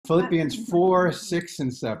Philippians 4, 6,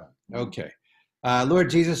 and 7. Okay. Lord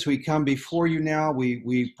Jesus, we come before you now.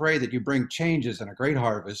 We pray that you bring changes and a great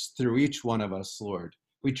harvest through each one of us, Lord.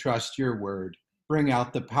 We trust your word. Bring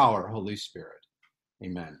out the power, Holy Spirit.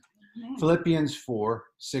 Amen. Amen. Philippians 4,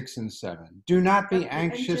 6, and 7. Do not be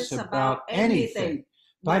anxious about anything,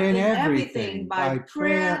 but in everything, by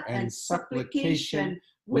prayer and supplication,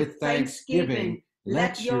 with thanksgiving,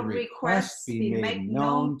 let your requests be made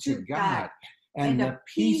known to God. And the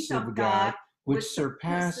peace of God, which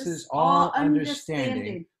surpasses all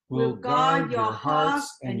understanding, will guard your hearts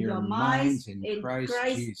and your minds in Christ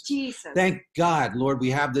Jesus. Thank God, Lord, we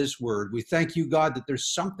have this word. We thank you, God, that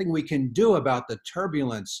there's something we can do about the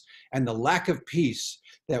turbulence and the lack of peace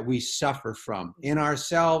that we suffer from in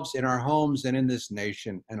ourselves, in our homes, and in this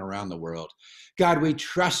nation and around the world. God, we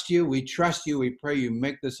trust you. We trust you. We pray you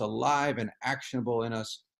make this alive and actionable in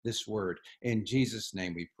us, this word. In Jesus'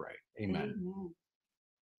 name we pray. Amen. Amen.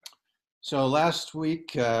 So last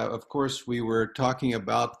week, of course, we were talking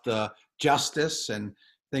about justice and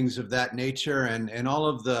things of that nature, and all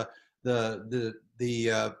of the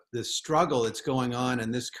struggle that's going on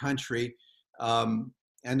in this country. And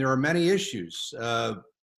there are many issues.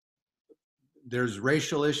 There's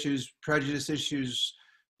racial issues, prejudice issues,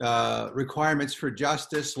 requirements for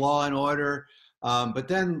justice, law and order. But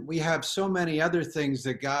then we have so many other things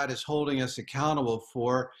that God is holding us accountable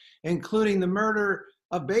for, including the murder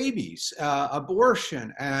of babies,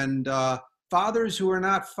 abortion, and fathers who are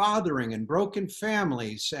not fathering, and broken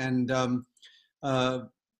families, and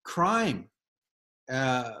crime.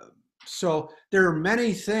 So there are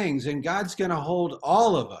many things, and God's going to hold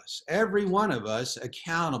all of us, every one of us,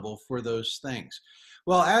 accountable for those things.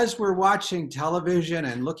 Well, as we're watching television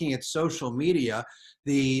and looking at social media,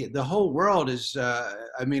 the whole world is,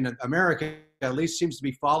 America at least seems to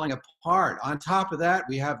be falling apart. On top of that,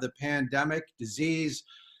 we have the pandemic, disease,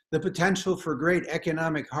 the potential for great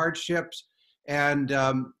economic hardships, and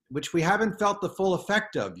which we haven't felt the full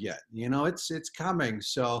effect of yet. You know, it's coming.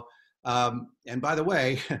 So, and by the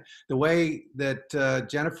way that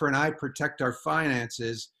Jennifer and I protect our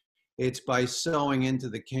finances, it's by sowing into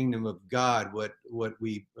the kingdom of God what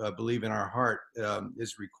we believe in our heart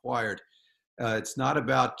is required. It's not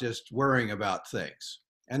about just worrying about things.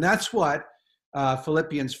 And that's what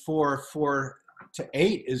Philippians 4, 4 to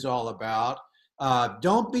 8 is all about.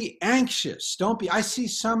 Don't be anxious. I see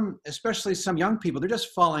some, especially some young people, they're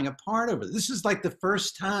just falling apart over this. This is like the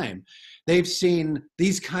first time they've seen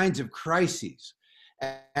these kinds of crises.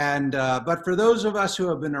 And but for those of us who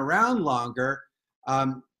have been around longer,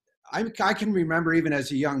 I can remember even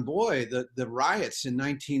as a young boy, the riots in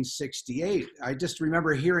 1968. I just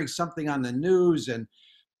remember hearing something on the news and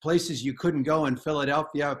places you couldn't go in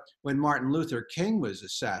Philadelphia when Martin Luther King was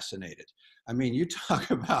assassinated. I mean, you talk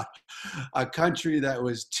about a country that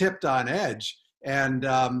was tipped on edge, and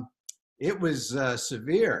it was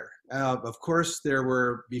severe. Of course,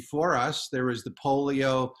 before us, there was the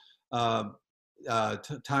polio, time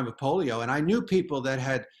of polio, and I knew people that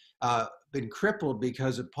had been crippled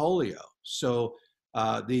because of polio. So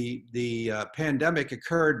the pandemic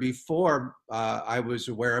occurred before I was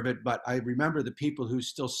aware of it, but I remember the people who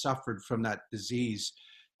still suffered from that disease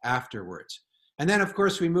afterwards. And then, of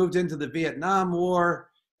course, we moved into the Vietnam War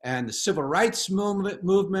and the civil rights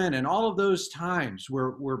movement, and all of those times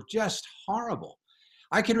were just horrible.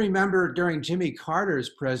 I can remember during Jimmy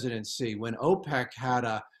Carter's presidency when OPEC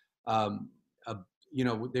had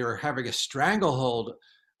they were having a stranglehold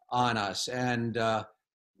on us, and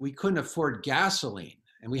we couldn't afford gasoline,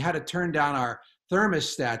 and we had to turn down our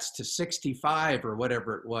thermostats to 65 or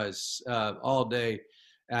whatever it was all day,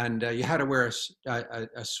 and you had to wear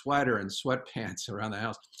a sweater and sweatpants around the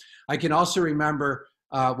house. I can also remember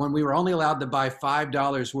when we were only allowed to buy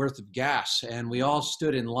 $5 worth of gas, and we all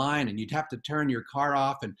stood in line, and you'd have to turn your car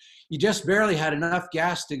off, and you just barely had enough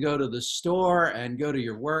gas to go to the store and go to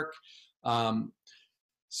your work.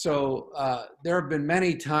 So there have been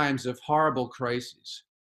many times of horrible crises.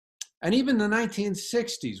 And even the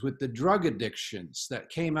 1960s with the drug addictions that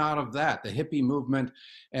came out of that, the hippie movement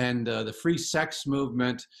and the free sex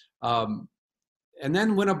movement. And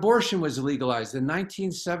then when abortion was legalized in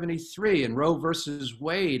 1973 and Roe versus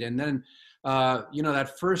Wade, and then,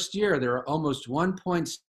 that first year, there were almost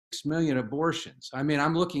 1.6 million abortions. I mean,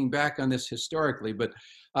 I'm looking back on this historically, but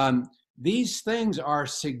these things are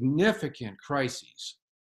significant crises.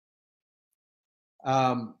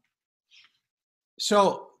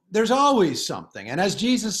 So there's always something. And as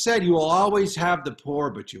Jesus said, you will always have the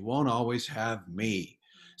poor, but you won't always have me.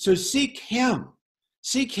 So seek him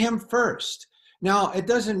first. Now, it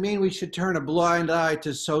doesn't mean we should turn a blind eye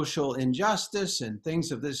to social injustice and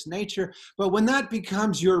things of this nature, but when that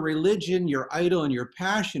becomes your religion, your idol, and your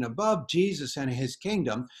passion above Jesus and his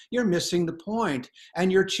kingdom, you're missing the point,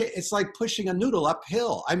 and it's like pushing a noodle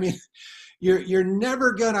uphill. I mean, you're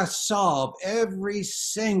never going to solve every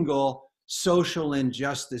single social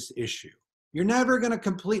injustice issue. You're never going to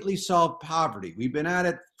completely solve poverty. We've been at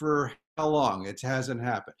it for how long? It hasn't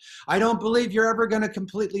happened. I don't believe you're ever going to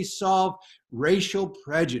completely solve racial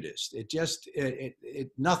prejudice.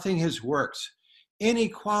 Nothing has worked.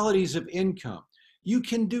 Inequalities of income. You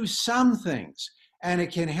can do some things and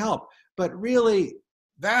it can help, but really,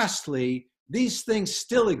 vastly, these things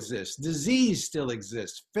still exist. Disease still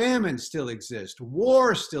exists. Famine still exists.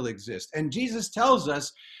 War still exists. And Jesus tells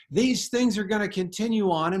us these things are going to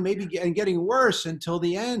continue on and maybe getting worse until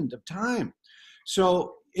the end of time.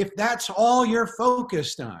 So if that's all you're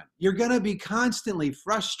focused on, you're going to be constantly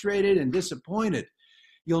frustrated and disappointed.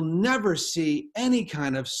 You'll never see any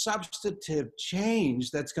kind of substantive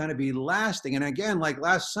change that's going to be lasting. And again, like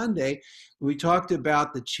last Sunday, we talked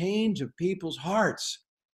about the change of people's hearts.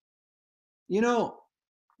 You know,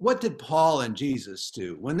 what did Paul and Jesus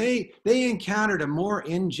do when they encountered a more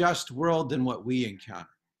unjust world than what we encounter?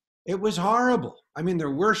 It was horrible. I mean,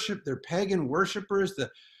 they're pagan worshipers.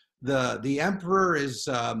 The emperor is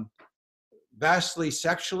vastly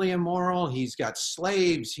sexually immoral. He's got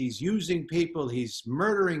slaves. He's using people. He's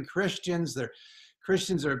murdering Christians.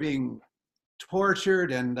 Christians are being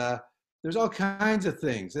tortured, and there's all kinds of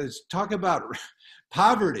things. There's talk about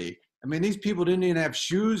poverty. I mean, these people didn't even have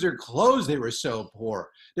shoes or clothes. They were so poor.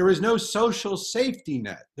 There was no social safety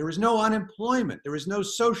net. There was no unemployment. There was no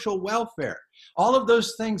social welfare. All of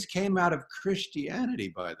those things came out of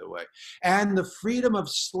Christianity, by the way. And the freedom of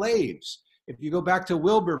slaves. If you go back to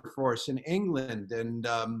Wilberforce in England and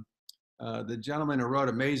the gentleman who wrote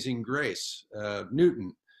Amazing Grace,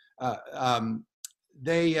 Newton,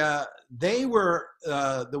 they were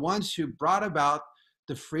the ones who brought about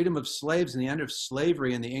the freedom of slaves and the end of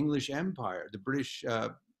slavery in the English Empire, the British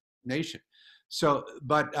nation. So,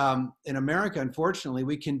 but in America, unfortunately,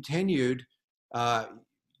 we continued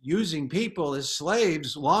using people as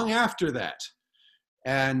slaves long after that.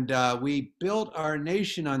 And we built our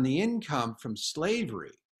nation on the income from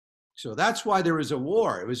slavery. So that's why there was a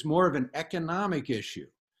war. It was more of an economic issue.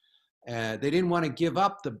 They didn't want to give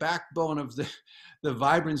up the backbone of the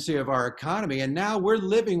vibrancy of our economy. And now we're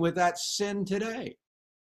living with that sin today.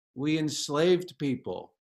 We enslaved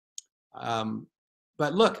people.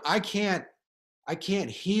 But look, I can't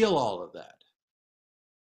heal all of that.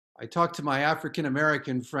 I talked to my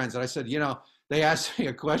African-American friends and I said, you know, they asked me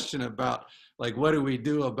a question about like, what do we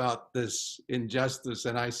do about this injustice?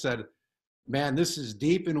 And I said, man, this is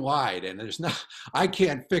deep and wide and I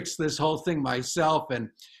can't fix this whole thing myself. And,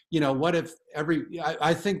 you know, what if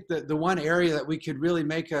I think that the one area that we could really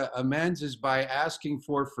make amends is by asking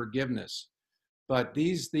for forgiveness. But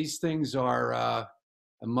these things are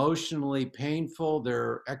emotionally painful.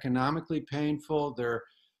 They're economically painful. They're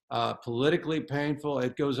politically painful.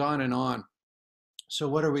 It goes on and on. So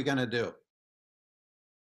what are we going to do?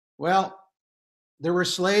 Well, there were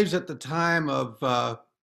slaves at the time of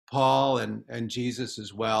Paul and Jesus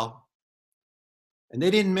as well. And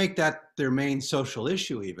they didn't make that their main social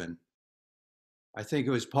issue even. I think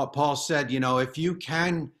it was Paul said, you know, if you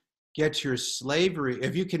can get your slavery,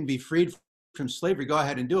 if you can be freed from slavery, go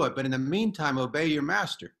ahead and do it. But in the meantime, obey your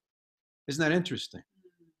master. Isn't that interesting?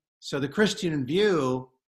 So the Christian view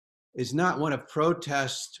is not one of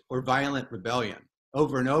protest or violent rebellion.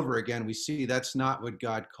 Over and over again, we see that's not what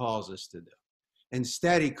God calls us to do.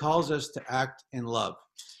 Instead, he calls us to act in love.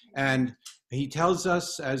 And he tells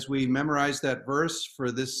us, as we memorize that verse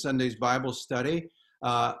for this Sunday's Bible study,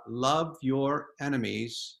 love your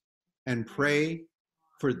enemies and pray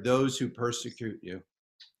for those who persecute you.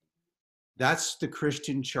 That's the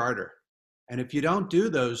Christian charter. And if you don't do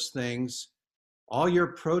those things, all your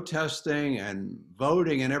protesting and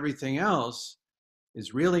voting and everything else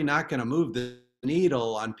is really not going to move the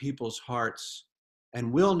needle on people's hearts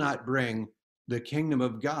and will not bring the kingdom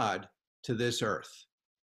of God to this earth.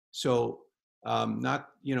 So not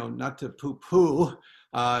to poo-poo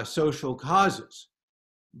social causes,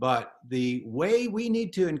 but the way we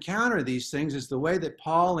need to encounter these things is the way that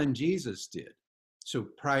Paul and Jesus did. So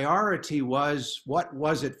priority was, what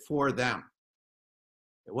was it for them?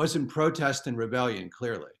 It wasn't protest and rebellion,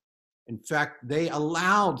 clearly. In fact, they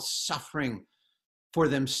allowed suffering for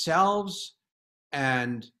themselves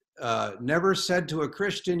and never said to a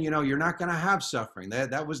Christian, you know, you're not going to have suffering.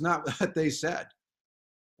 That was not what they said.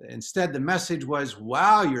 Instead, the message was,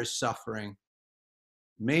 while you're suffering,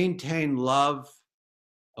 maintain love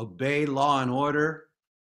obey law and order,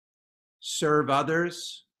 serve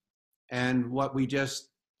others. And what we just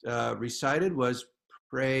recited was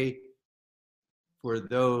pray for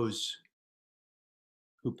those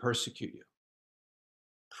who persecute you.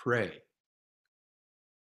 Pray.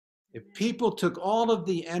 If people took all of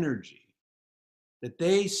the energy that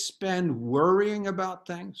they spend worrying about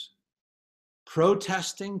things,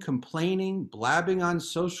 protesting, complaining, blabbing on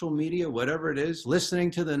social media, whatever it is,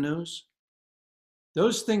 listening to the news,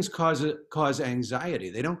 those things cause anxiety.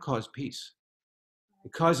 They don't cause peace.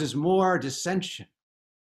 It causes more dissension,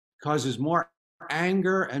 causes more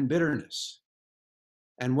anger and bitterness.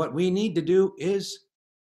 And what we need to do is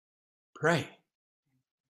pray.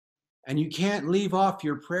 And you can't leave off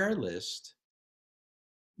your prayer list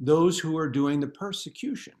those who are doing the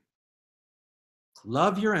persecution.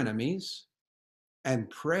 Love your enemies and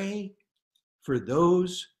pray for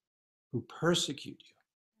those who persecute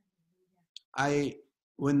you.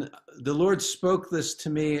 When the Lord spoke this to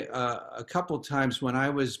me a couple times when I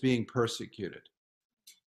was being persecuted,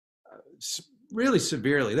 really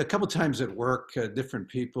severely. A couple times at work, different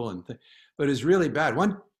people, but it's really bad.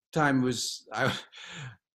 One time was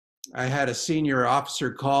I had a senior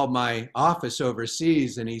officer call my office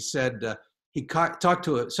overseas, and he said he talked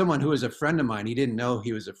to someone who was a friend of mine. He didn't know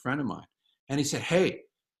he was a friend of mine, and he said, "Hey,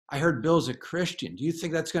 I heard Bill's a Christian. Do you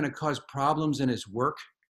think that's going to cause problems in his work?"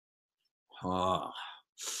 Oh,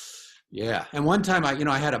 yeah. And one time,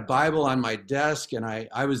 I had a Bible on my desk, and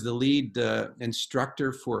I was the lead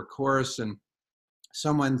instructor for a course, and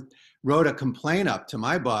someone wrote a complaint up to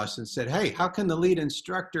my boss and said, "Hey, how can the lead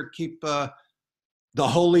instructor keep the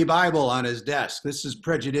Holy Bible on his desk? This is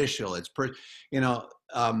prejudicial."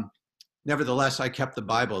 Nevertheless, I kept the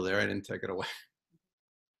Bible there. I didn't take it away.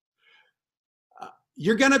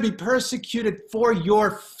 You're going to be persecuted for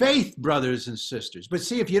your faith, brothers and sisters. But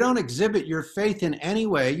see, if you don't exhibit your faith in any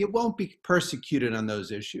way, you won't be persecuted on those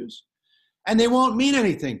issues. And they won't mean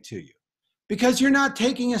anything to you because you're not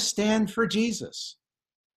taking a stand for Jesus.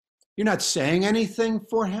 You're not saying anything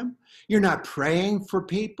for him. You're not praying for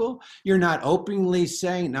people. You're not openly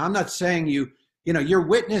saying, now I'm not saying your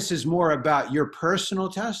witness is more about your personal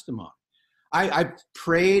testimony. I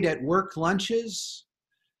prayed at work lunches,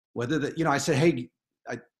 I said, "Hey,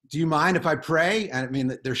 do you mind if I pray?" And I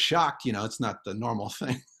mean, they're shocked, it's not the normal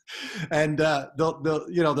thing. And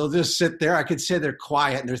they'll just sit there. I could say they're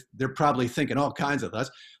quiet and they're probably thinking all kinds of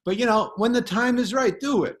thoughts. But when the time is right,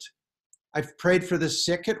 do it. I've prayed for the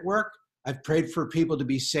sick at work. I've prayed for people to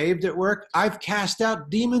be saved at work. I've cast out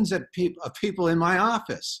demons at people in my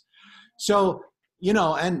office. So,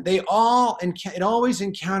 and it always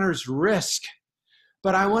encounters risk.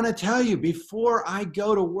 But I want to tell you, before I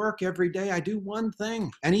go to work every day, I do one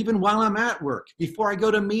thing. And even while I'm at work, before I go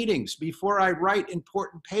to meetings, before I write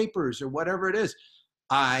important papers or whatever it is,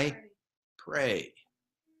 I pray.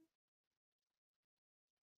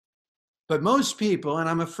 But most people, and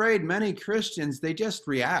I'm afraid many Christians, they just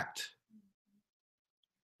react.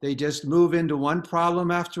 They just move into one problem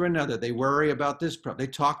after another. They worry about this problem.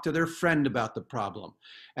 They talk to their friend about the problem.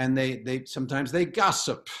 And sometimes they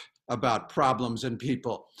gossip about problems and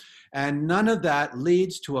people. And none of that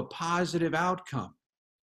leads to a positive outcome.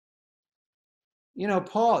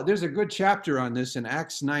 Paul, there's a good chapter on this in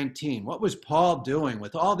Acts 19. What was Paul doing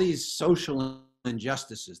with all these social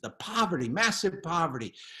injustices, the poverty, massive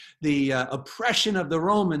poverty, the oppression of the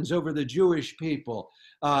Romans over the Jewish people,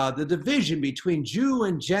 the division between Jew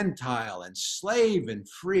and Gentile and slave and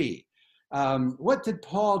free? What did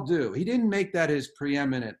Paul do? He didn't make that his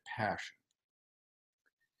preeminent passion.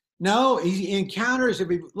 No, he encounters, if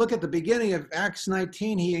we look at the beginning of Acts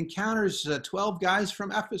 19, he encounters 12 guys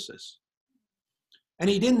from Ephesus. And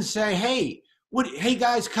he didn't say, hey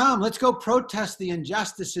guys, come, let's go protest the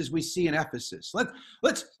injustices we see in Ephesus.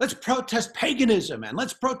 Let's protest paganism and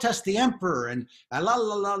let's protest the emperor and la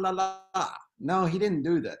la la la la. No, he didn't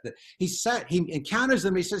do that. He encounters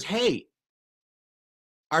them. He says, "Hey,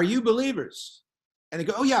 are you believers?" And they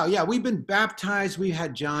go, "Oh yeah, we've been baptized. We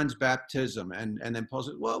had John's baptism." And then Paul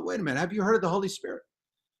says, "Well, wait a minute. Have you heard of the Holy Spirit?"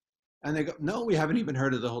 And they go, "No, we haven't even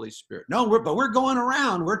heard of the Holy Spirit." "No, but we're going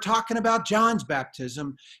around. We're talking about John's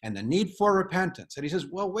baptism and the need for repentance." And he says,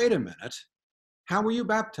 "Well, wait a minute. How were you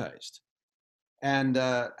baptized? And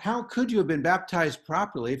how could you have been baptized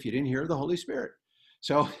properly if you didn't hear of the Holy Spirit?"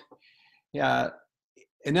 So, yeah,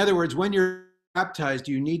 in other words, when you're baptized,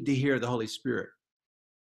 you need to hear the Holy Spirit.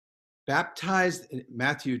 Baptized,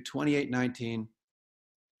 Matthew 28:19,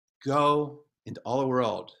 go into all the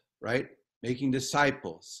world, right? Making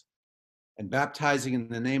disciples and baptizing in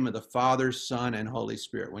the name of the Father, Son, and Holy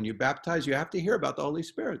Spirit. When you baptize, you have to hear about the Holy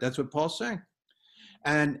Spirit. That's what Paul's saying.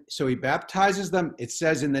 And so he baptizes them, it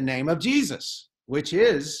says, in the name of Jesus, which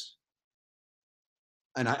is,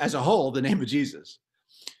 and as a whole, the name of Jesus.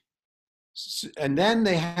 And then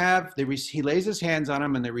he lays his hands on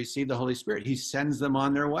them and they receive the Holy Spirit. He sends them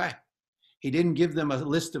on their way. He didn't give them a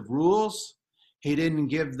list of rules. He didn't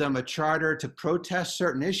give them a charter to protest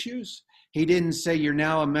certain issues. He didn't say, you're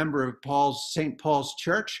now a member of St. Paul's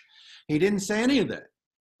church. He didn't say any of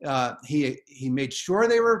that. He made sure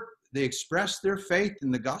they expressed their faith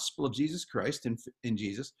in the gospel of Jesus Christ, in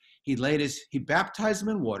Jesus. He baptized them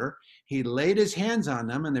in water. He laid his hands on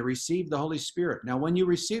them and they received the Holy Spirit. Now, when you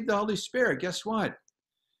receive the Holy Spirit, guess what?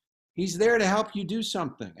 He's there to help you do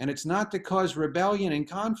something. And it's not to cause rebellion and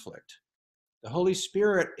conflict. The Holy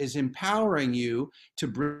Spirit is empowering you to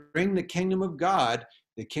bring the kingdom of God,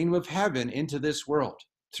 the kingdom of heaven, into this world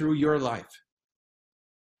through your life.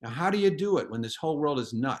 Now, how do you do it when this whole world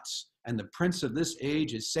is nuts and the prince of this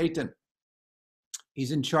age is Satan?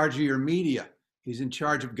 He's in charge of your media. He's in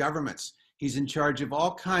charge of governments. He's in charge of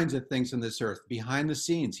all kinds of things on this earth behind the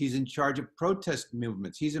scenes. He's in charge of protest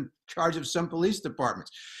movements. He's in charge of some police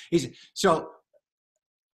departments. So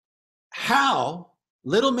how,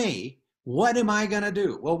 little me, what am I going to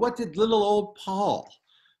do? Well, what did little old Paul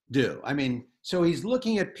do? I mean, so he's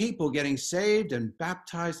looking at people getting saved and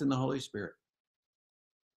baptized in the Holy Spirit.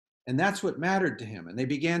 And that's what mattered to him. And they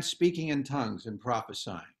began speaking in tongues and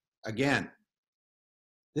prophesying. Again,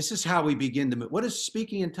 this is how we begin to move. What is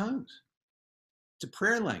speaking in tongues? It's a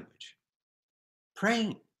prayer language.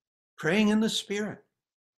 Praying in the Spirit.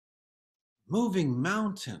 Moving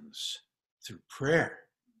mountains through prayer.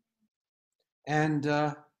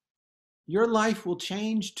 And your life will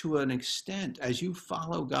change to an extent as you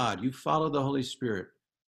follow God. You follow the Holy Spirit.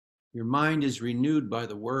 Your mind is renewed by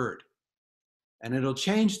the Word. And it'll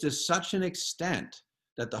change to such an extent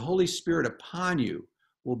that the Holy Spirit upon you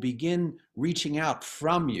will begin reaching out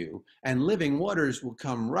from you, and living waters will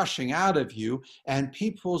come rushing out of you, and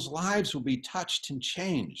people's lives will be touched and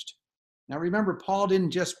changed. Now remember, Paul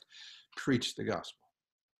didn't just preach the gospel.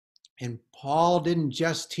 And Paul didn't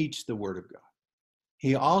just teach the Word of God.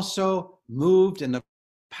 He also moved in the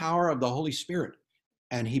power of the Holy Spirit,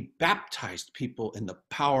 and he baptized people in the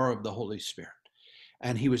power of the Holy Spirit.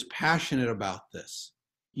 And he was passionate about this.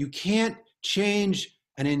 You can't change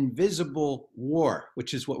an invisible war,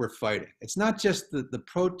 which is what we're fighting. It's not just the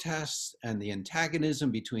protests and the antagonism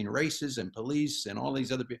between races and police and all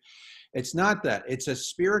these other people. It's not that. It's a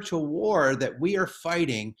spiritual war that we are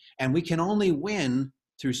fighting, and we can only win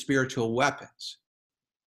through spiritual weapons.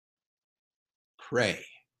 Pray.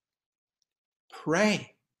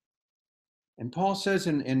 Pray. And Paul says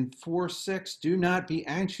in 4:6, do not be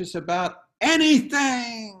anxious about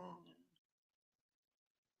anything.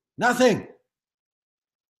 Nothing.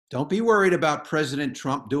 Don't be worried about President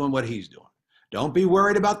Trump doing what he's doing. Don't be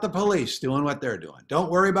worried about the police doing what they're doing.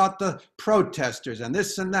 Don't worry about the protesters and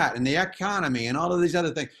this and that and the economy and all of these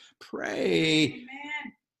other things. Pray.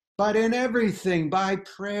 Amen. But in everything, by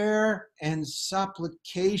prayer and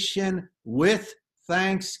supplication with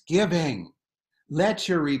thanksgiving, let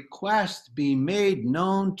your request be made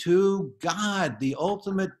known to God, the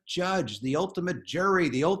ultimate judge, the ultimate jury,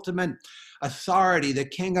 the ultimate authority, the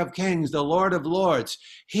King of Kings, the Lord of Lords.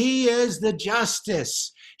 He is the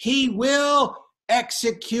justice. He will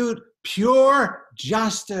execute pure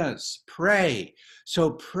justice. Pray.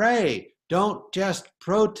 So pray. Don't just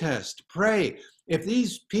protest. Pray. If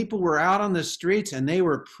these people were out on the streets and they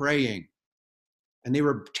were praying, and they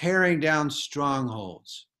were tearing down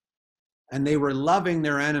strongholds, and they were loving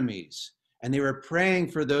their enemies, and they were praying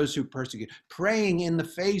for those who persecute, praying in the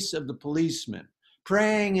face of the policemen,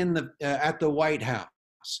 praying at the White House,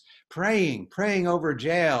 praying over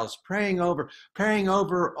jails, praying over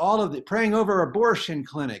abortion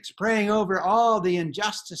clinics, praying over all the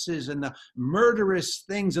injustices and the murderous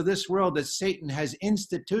things of this world that Satan has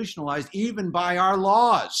institutionalized, even by our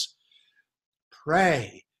laws.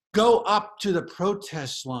 Pray. Go up to the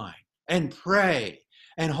protest line and pray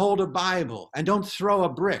and hold a Bible and don't throw a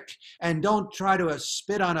brick and don't try to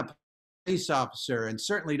spit on a police officer and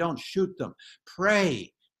certainly don't shoot them.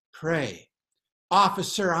 Pray, pray.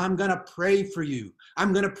 Officer, I'm going to pray for you.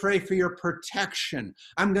 I'm going to pray for your protection.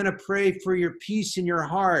 I'm going to pray for your peace in your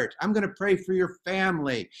heart. I'm going to pray for your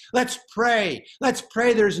family. Let's pray. Let's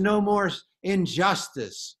pray there's no more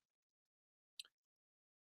injustice.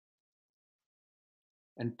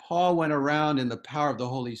 And Paul went around in the power of the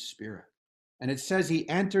Holy Spirit. And it says he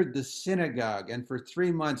entered the synagogue and for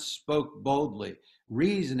 3 months spoke boldly,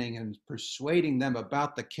 reasoning and persuading them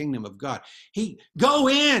about the kingdom of God. Go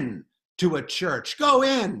in to a church, go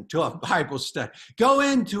into a Bible study, go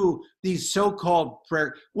into these so-called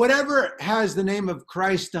prayer, whatever has the name of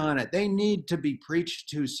Christ on it, they need to be preached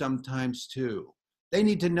to sometimes too. They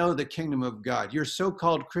need to know the kingdom of God. Your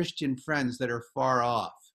so-called Christian friends that are far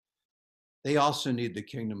off, they also need the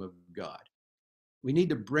kingdom of God. We need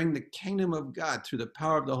to bring the kingdom of God through the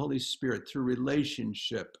power of the Holy Spirit, through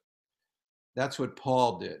relationship. That's what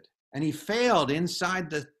Paul did. And he failed inside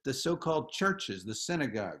the so-called churches, the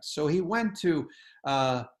synagogues. So he went to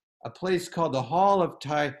a place called the Hall of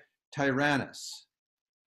Tyrannus.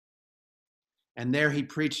 And there he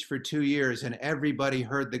preached for 2 years, and everybody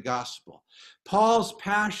heard the gospel. Paul's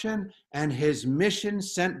passion and his mission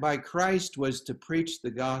sent by Christ was to preach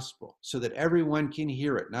the gospel so that everyone can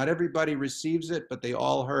hear it. Not everybody receives it, but they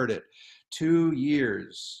all heard it. 2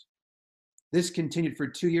 years. This continued for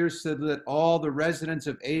 2 years so that all the residents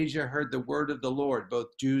of Asia heard the word of the Lord,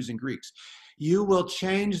 both Jews and Greeks. You will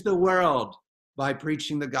change the world by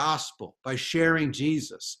preaching the gospel, by sharing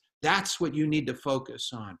Jesus. That's what you need to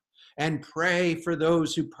focus on. And pray for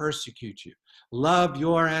those who persecute you. Love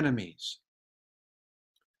your enemies.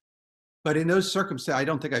 But in those circumstances, I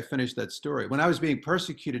don't think I finished that story. When I was being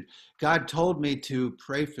persecuted, God told me to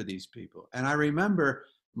pray for these people. And I remember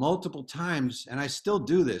multiple times, and I still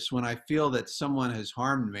do this when I feel that someone has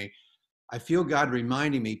harmed me, I feel God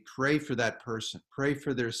reminding me, pray for that person. Pray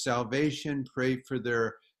for their salvation. Pray for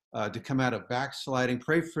their, to come out of backsliding.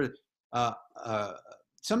 Pray for,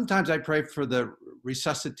 sometimes I pray for the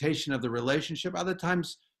resuscitation of the relationship. Other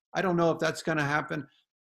times, I don't know if that's going to happen,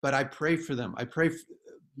 but I pray for them. I pray for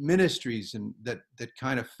ministries and that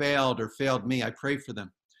kind of failed me. I pray for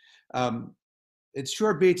them. It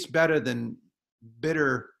sure beats better than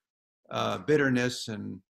bitterness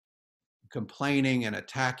and complaining and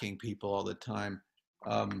attacking people all the time.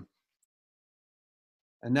 And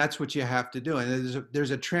that's what you have to do. And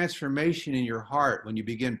there's a transformation in your heart when you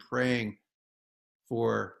begin praying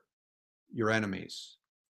for your enemies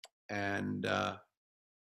and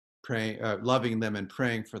loving them and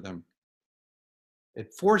praying for them.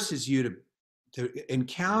 It forces you to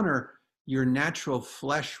encounter your natural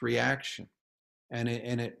flesh reaction, and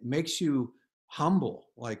it makes you humble.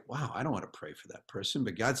 Like, wow, I don't want to pray for that person,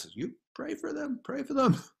 but God says, you pray for them,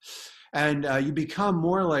 and you become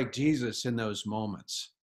more like Jesus in those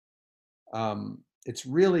moments. It's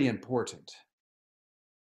really important.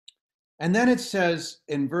 And then it says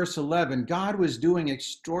in verse 11, God was doing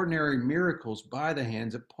extraordinary miracles by the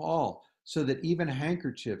hands of Paul, so that even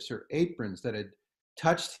handkerchiefs or aprons that had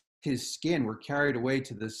touched his skin were carried away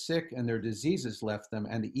to the sick, and their diseases left them,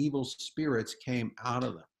 and the evil spirits came out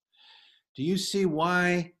of them. Do you see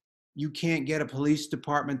why you can't get a police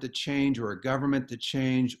department to change, or a government to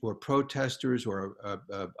change, or protesters, or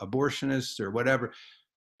abortionists, or whatever?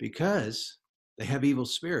 Because they have evil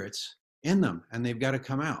spirits in them, and they've got to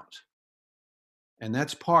come out. And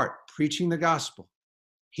that's preaching the gospel,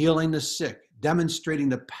 healing the sick, demonstrating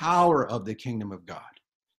the power of the kingdom of God,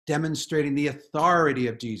 demonstrating the authority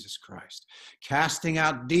of Jesus Christ, casting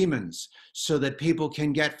out demons so that people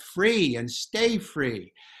can get free and stay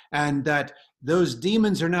free, and that those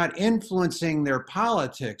demons are not influencing their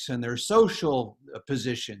politics and their social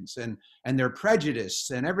positions and their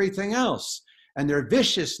prejudice and everything else, and their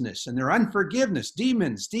viciousness and their unforgiveness.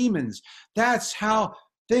 Demons. That's how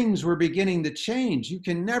things were beginning to change. You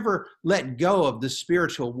can never let go of the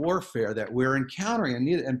spiritual warfare that we're encountering.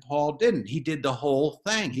 And Paul didn't. He did the whole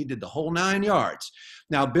thing. He did the whole 9 yards.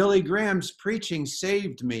 Now, Billy Graham's preaching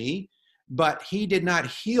saved me, but he did not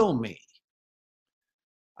heal me.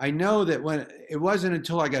 I know that when it wasn't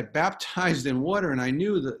until I got baptized in water, and I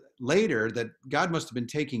knew that later that God must have been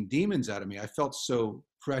taking demons out of me. I felt so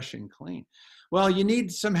fresh and clean. Well, you need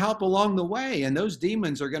some help along the way, and those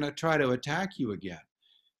demons are going to try to attack you again.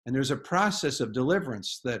 And there's a process of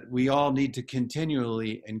deliverance that we all need to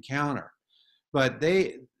continually encounter. But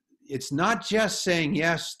it's not just saying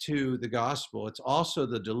yes to the gospel, it's also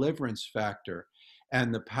the deliverance factor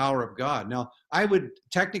and the power of God. Now, I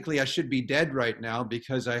should be dead right now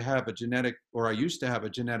because I used to have a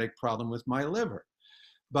genetic problem with my liver.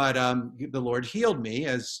 But the Lord healed me,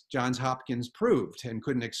 as Johns Hopkins proved and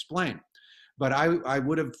couldn't explain. But I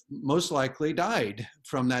would have most likely died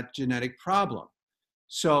from that genetic problem.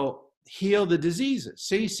 So heal the diseases.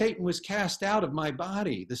 See, Satan was cast out of my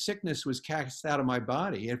body. The sickness was cast out of my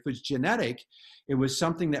body. If it was genetic, it was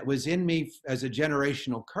something that was in me as a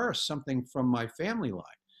generational curse, something from my family line.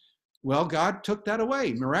 Well, God took that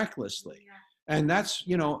away miraculously. Yeah. And that's,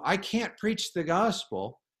 I can't preach the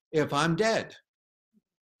gospel if I'm dead.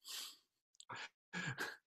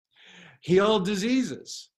 Heal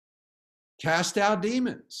diseases. Cast out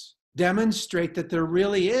demons. Demonstrate that there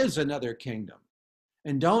really is another kingdom.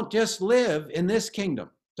 And don't just live in this kingdom.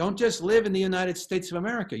 Don't just live in the United States of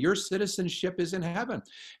America. Your citizenship is in heaven.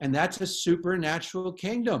 And that's a supernatural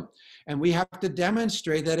kingdom. And we have to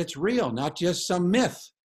demonstrate that it's real, not just some myth.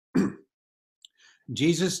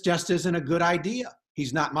 Jesus just isn't a good idea.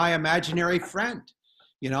 He's not my imaginary friend.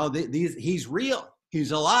 He's real.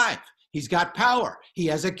 He's alive. He's got power. He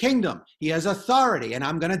has a kingdom. He has authority. And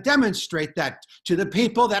I'm going to demonstrate that to the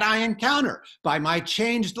people that I encounter by my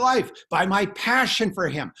changed life, by my passion for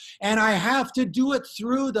him. And I have to do it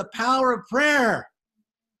through the power of prayer.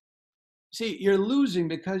 See, you're losing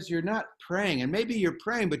because you're not praying. And maybe you're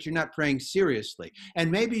praying, but you're not praying seriously.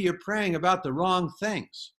 And maybe you're praying about the wrong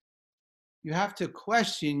things. You have to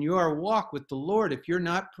question your walk with the Lord if you're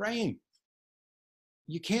not praying.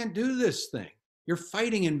 You can't do this thing. You're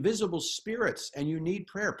fighting invisible spirits and you need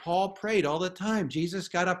prayer. Paul prayed all the time. Jesus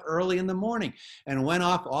got up early in the morning and went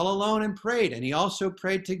off all alone and prayed. And he also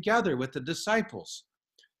prayed together with the disciples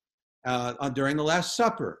during the Last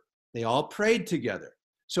Supper. They all prayed together.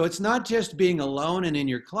 So it's not just being alone and in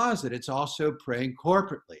your closet. It's also praying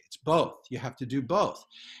corporately. It's both. You have to do both.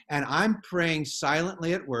 And I'm praying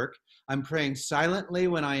silently at work. I'm praying silently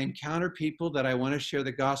when I encounter people that I want to share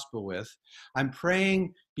the gospel with. I'm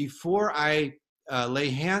praying before I lay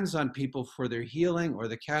hands on people for their healing or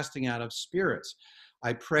the casting out of spirits.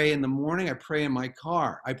 I pray in the morning. I pray in my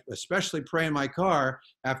car. I especially pray in my car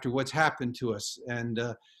after what's happened to us. And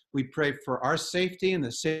we pray for our safety and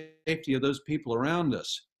the safety of those people around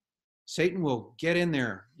us. Satan will get in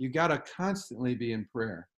there. You got to constantly be in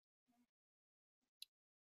prayer.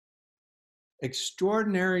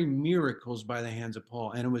 Extraordinary miracles by the hands of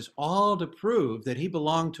Paul. And it was all to prove that he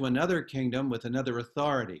belonged to another kingdom with another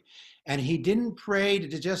authority. And he didn't pray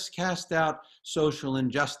to just cast out social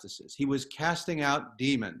injustices. He was casting out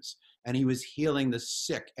demons and he was healing the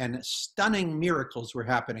sick, and stunning miracles were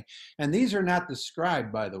happening. And these are not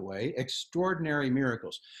described, by the way, extraordinary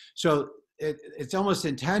miracles. So it's almost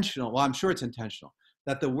intentional. Well, I'm sure it's intentional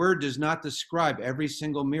that the word does not describe every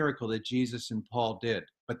single miracle that Jesus and Paul did,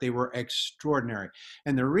 but they were extraordinary.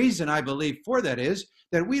 And the reason I believe for that is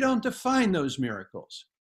that we don't define those miracles.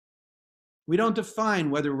 We don't define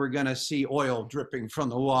whether we're going to see oil dripping from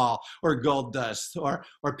the wall or gold dust or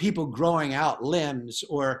people growing out limbs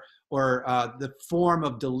or the form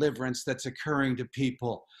of deliverance that's occurring to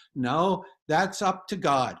people. No, that's up to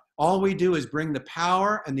God. All we do is bring the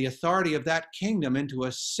power and the authority of that kingdom into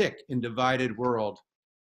a sick and divided world.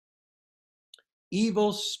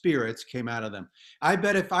 Evil spirits came out of them. I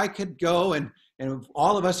bet if I could go and if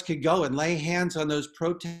all of us could go and lay hands on those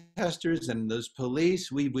protesters and those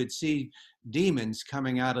police, we would see demons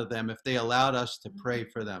coming out of them if they allowed us to pray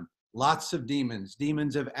for them. Lots of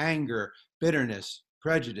demons of anger, bitterness,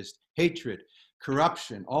 prejudice, hatred,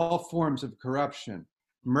 corruption, all forms of corruption,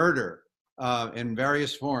 murder in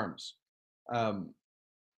various forms.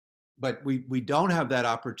 But we don't have that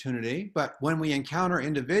opportunity. But when we encounter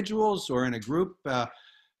individuals or in a group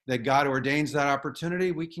that God ordains that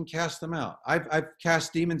opportunity, we can cast them out. I've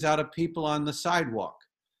cast demons out of people on the sidewalk.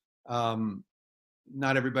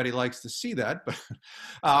 Not everybody likes to see that, but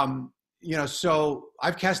so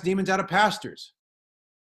I've cast demons out of pastors.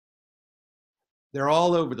 They're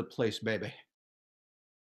all over the place, baby.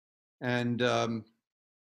 And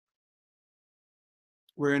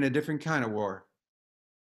we're in a different kind of war.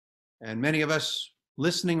 And many of us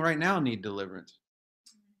listening right now need deliverance.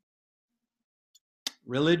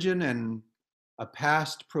 Religion and a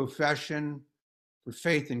past profession for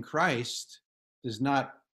faith in Christ does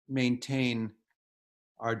not maintain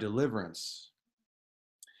our deliverance.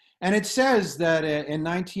 And it says that in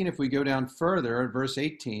 19, if we go down further, verse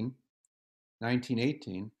 18,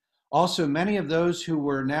 19:18, also many of those who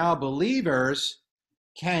were now believers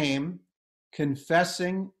came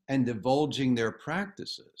confessing and divulging their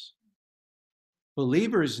practices.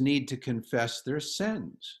 Believers need to confess their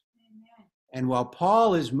sins. Amen. And while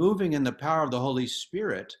Paul is moving in the power of the Holy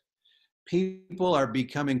Spirit, people are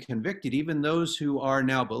becoming convicted, even those who are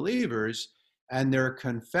now believers, and they're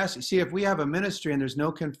confessing. See, if we have a ministry and there's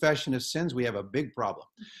no confession of sins, we have a big problem,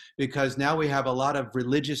 because now we have a lot of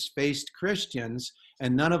religious-faced Christians,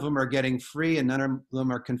 and none of them are getting free, and none of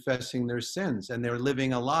them are confessing their sins, and they're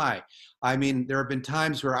living a lie. I mean, there have been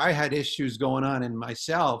times where I had issues going on in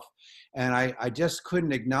myself, and I just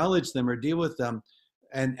couldn't acknowledge them or deal with them.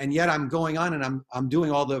 And yet I'm going on and I'm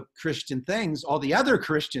doing all the Christian things, all the other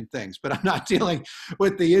Christian things, but I'm not dealing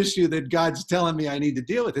with the issue that God's telling me I need to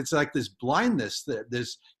deal with. It's like this blindness,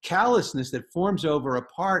 this callousness that forms over a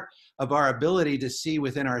part of our ability to see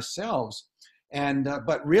within ourselves. And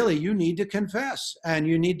but really, you need to confess and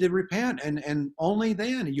you need to repent, and only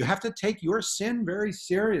then. You have to take your sin very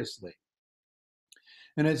seriously.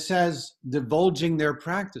 And it says divulging their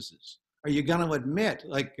practices. Are you going to admit,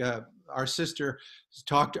 like our sister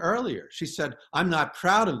talked earlier? She said, "I'm not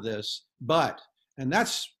proud of this, but," and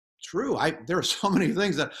that's true. There are so many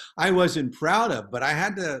things that I wasn't proud of, but I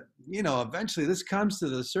had to, eventually this comes to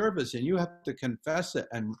the surface, and you have to confess it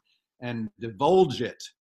and divulge it.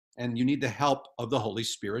 And you need the help of the Holy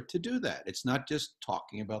Spirit to do that. It's not just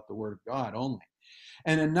talking about the Word of God only.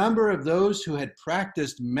 And a number of those who had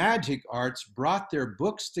practiced magic arts brought their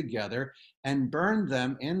books together and burned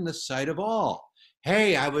them in the sight of all.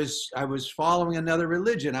 Hey, I was following another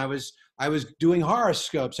religion. I was doing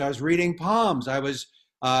horoscopes. I was reading palms. I was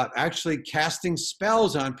actually casting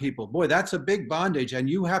spells on people. Boy, that's a big bondage, and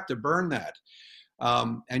you have to burn that.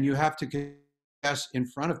 And you have to confess in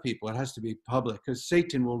front of people. It has to be public, because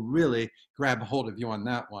Satan will really grab hold of you on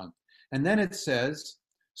that one. And then it says,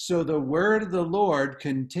 so the word of the Lord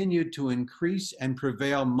continued to increase and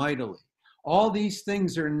prevail mightily. All these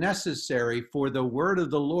things are necessary for the word of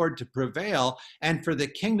the Lord to prevail and for the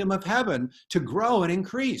kingdom of heaven to grow and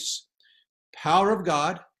increase. Power of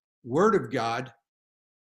God, word of God,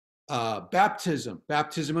 baptism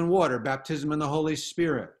in water, baptism in the Holy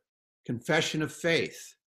Spirit, confession of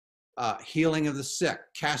faith, healing of the sick,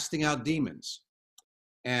 casting out demons,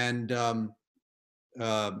 and all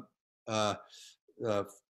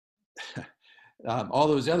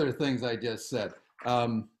those other things I just said.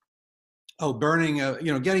 Burning,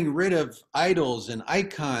 getting rid of idols and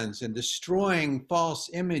icons and destroying false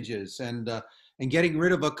images, and getting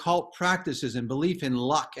rid of occult practices and belief in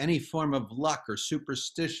luck. Any form of luck or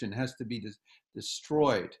superstition has to be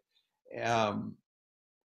destroyed.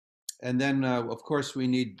 And then, of course, we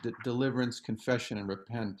need deliverance, confession, and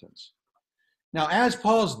repentance. Now, as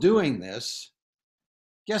Paul's doing this,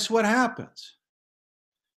 guess what happens?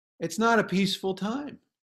 It's not a peaceful time.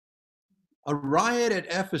 A riot at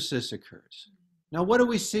Ephesus occurs. Now, what do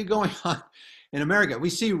we see going on in America? We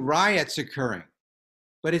see riots occurring,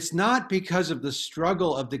 but it's not because of the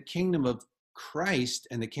struggle of the kingdom of Christ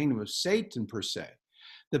and the kingdom of Satan per se.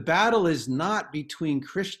 The battle is not between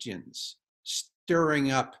Christians stirring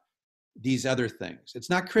up these other things. It's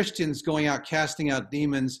not Christians going out casting out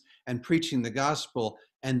demons and preaching the gospel,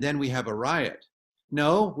 and then we have a riot.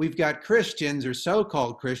 No, we've got Christians or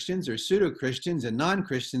so-called Christians or pseudo-Christians and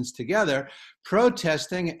non-Christians together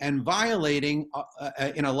protesting and violating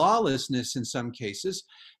in a lawlessness in some cases.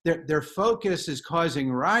 Their focus is causing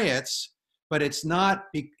riots, but it's not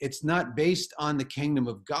based on the kingdom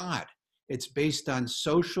of God. It's based on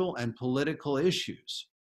social and political issues.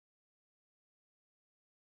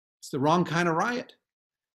 It's the wrong kind of riot.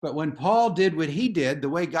 But when Paul did what he did, the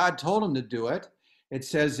way God told him to do it, it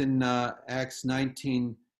says in Acts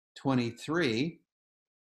 19:23,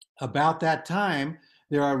 about that time,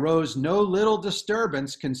 there arose no little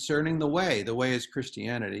disturbance concerning the way. The way is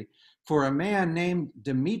Christianity. For a man named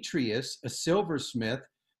Demetrius, a silversmith,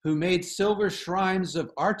 who made silver shrines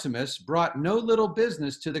of Artemis, brought no little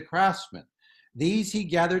business to the craftsmen. These he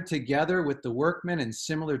gathered together with the workmen in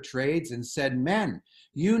similar trades and said, men,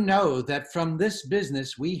 you know that from this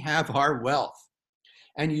business we have our wealth.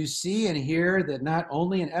 And you see and hear that not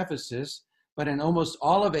only in Ephesus, but in almost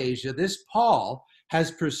all of Asia, this Paul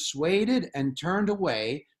has persuaded and turned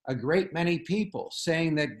away a great many people,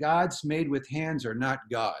 saying that gods made with hands are not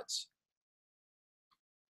gods.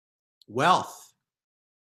 Wealth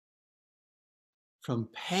from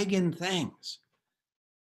pagan things.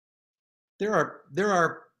 There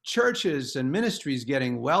are churches and ministries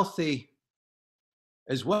getting wealthy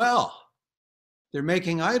as well. They're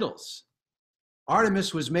making idols.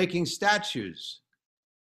 Artemis was making statues.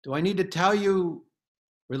 Do I need to tell you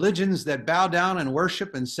religions that bow down and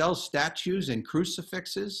worship and sell statues and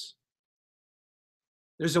crucifixes?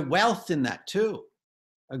 There's a wealth in that too.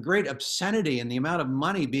 A great obscenity in the amount of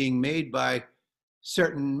money being made by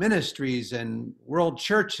certain ministries and world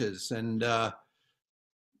churches. And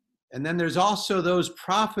then there's also those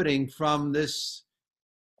profiting from these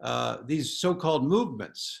so-called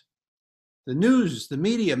movements. The news, the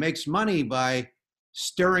media makes money by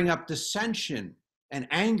stirring up dissension and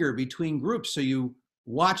anger between groups. So you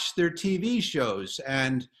watch their TV shows,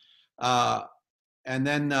 and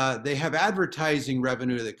then they have advertising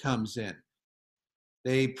revenue that comes in.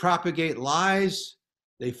 They propagate lies.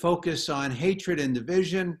 They focus on hatred and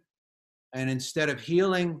division, and instead of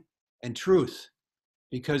healing and truth,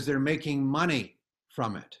 because they're making money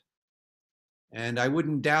from it. And I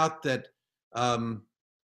wouldn't doubt that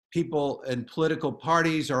people in political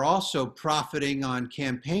parties are also profiting on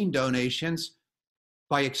campaign donations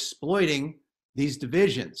by exploiting these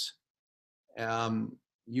divisions.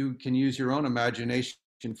 You can use your own imagination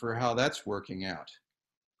for how that's working out.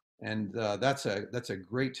 And that's a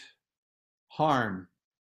great harm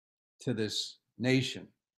to this nation.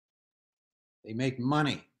 They make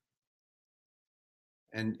money.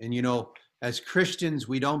 And you know, as Christians,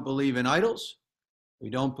 we don't believe in idols. We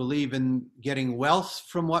don't believe in getting wealth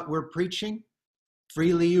from what we're preaching.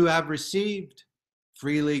 Freely you have received,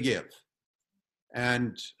 freely give.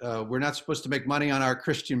 And we're not supposed to make money on our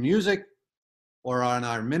Christian music or on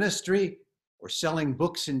our ministry or selling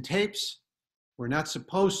books and tapes. We're not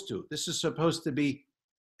supposed to. This is supposed to be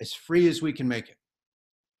as free as we can make it,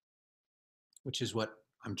 which is what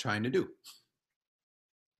I'm trying to do.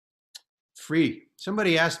 Free.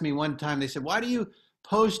 Somebody asked me one time, they said, why do you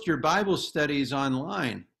post your Bible studies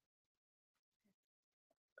online?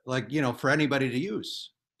 Like, you know, for anybody to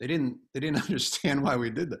use. They didn't understand why we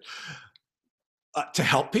did that. To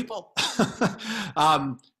help people.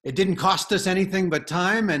 It didn't cost us anything but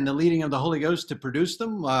time and the leading of the Holy Ghost to produce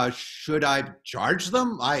them. Should I charge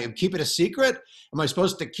them? I keep it a secret? Am I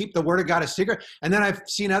supposed to keep the Word of God a secret? And then I've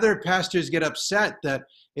seen other pastors get upset that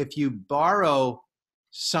if you borrow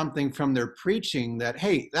something from their preaching that,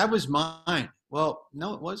 hey, that was mine. Well,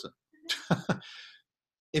 no, it wasn't.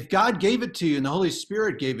 If God gave it to you and the Holy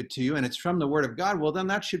Spirit gave it to you and it's from the Word of God, well, then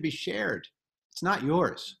that should be shared. It's not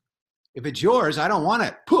yours. If it's yours, I don't want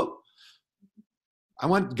it. Poof. I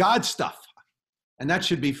want God's stuff. And that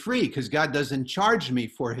should be free because God doesn't charge me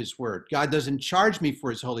for his word. God doesn't charge me for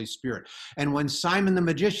his Holy Spirit. And when Simon the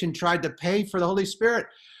magician tried to pay for the Holy Spirit,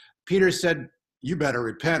 Peter said, you better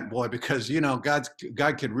repent, boy, because, you know, God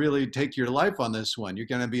could really take your life on this one. You're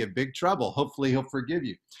going to be in big trouble. Hopefully he'll forgive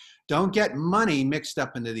you. Don't get money mixed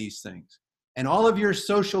up into these things. And all of your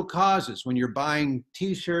social causes, when you're buying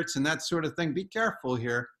T-shirts and that sort of thing, be careful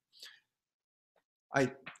here.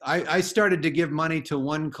 I started to give money to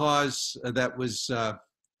one cause that was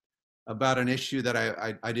about an issue that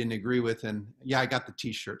I didn't agree with. And yeah, I got the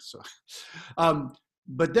T-shirt. So,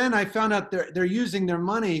 but then I found out they're using their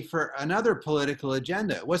money for another political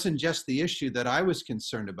agenda. It wasn't just the issue that I was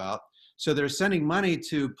concerned about. So they're sending money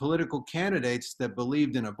to political candidates that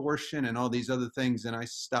believed in abortion and all these other things. And I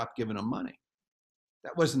stopped giving them money.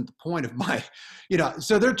 That wasn't the point of my, you know,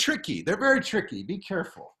 so they're tricky. They're very tricky. Be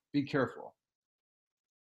careful. Be careful.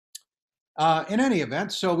 In any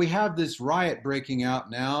event, so we have this riot breaking out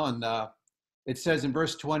now, and it says in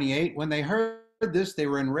verse 28, when they heard this, they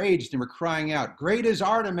were enraged and were crying out, great is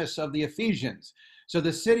Artemis of the Ephesians. So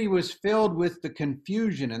the city was filled with the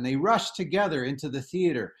confusion, and they rushed together into the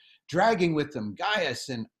theater, dragging with them Gaius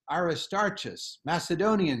and Aristarchus,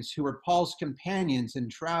 Macedonians who were Paul's companions in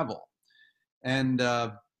travel. And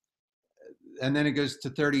then it goes to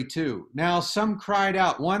 32. Now some cried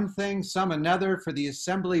out one thing, some another, for the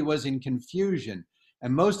assembly was in confusion,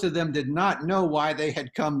 and most of them did not know why they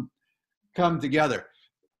had come together.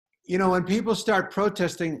 You know, when people start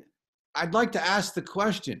protesting, I'd like to ask the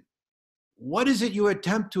question, what is it you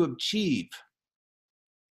attempt to achieve?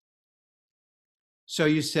 So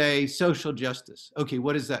you say social justice. Okay,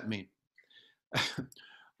 what does that mean?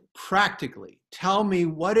 Practically, tell me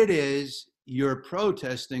what it is you're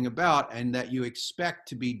protesting about and that you expect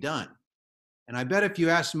to be done. And I bet if you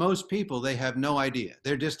ask most people, they have no idea.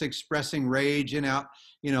 They're just expressing rage and out,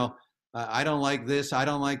 you know, I don't like this, I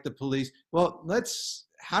don't like the police. Well,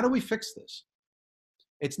 how do we fix this?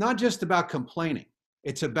 It's not just about complaining.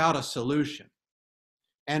 It's about a solution.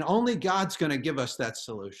 And only God's going to give us that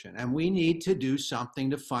solution. And we need to do something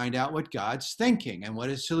to find out what God's thinking and what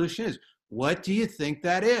his solution is. What do you think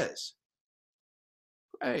that is?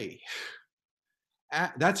 Pray.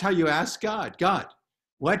 That's how you ask God. God,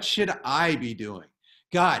 what should I be doing?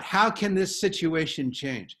 God, how can this situation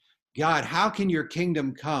change? God, how can your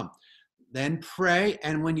kingdom come? Then pray.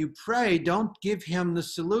 And when you pray, don't give him the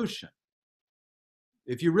solution.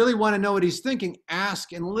 If you really want to know what he's thinking,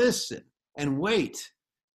 ask and listen and wait.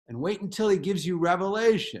 And wait until he gives you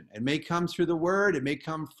revelation. It may come through the word. It may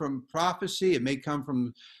come from prophecy. It may come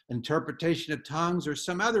from interpretation of tongues or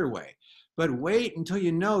some other way. But wait until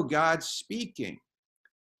you know God's speaking.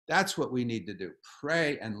 That's what we need to do.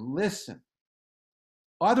 Pray and listen.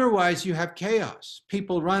 Otherwise, you have chaos.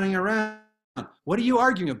 People running around. What are you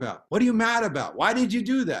arguing about? What are you mad about? Why did you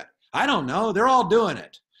do that? I don't know. They're all doing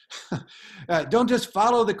it. Don't just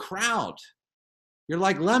follow the crowd. You're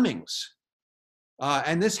like lemmings.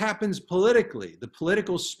 And this happens politically. The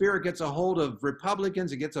political spirit gets a hold of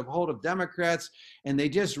Republicans, it gets a hold of Democrats, and they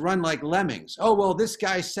just run like lemmings. Oh, well, this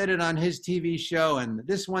guy said it on his TV show, and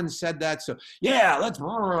this one said that, so yeah, let's.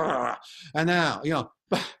 And now, you know,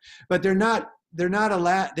 but they're not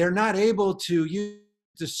able to use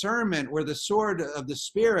discernment where the sword of the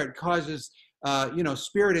Spirit causes,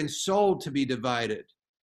 spirit and soul to be divided,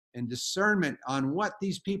 and discernment on what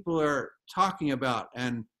these people are talking about.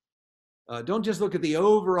 And don't just look at the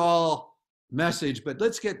overall message, but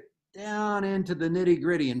let's get down into the nitty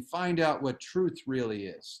gritty and find out what truth really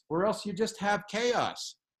is, or else you just have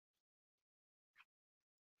chaos.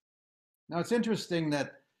 Now, it's interesting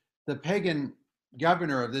that the pagan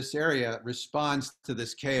governor of this area responds to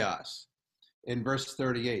this chaos in verse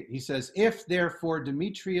 38. He says, "If therefore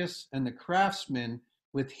Demetrius and the craftsmen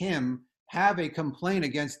with him have a complaint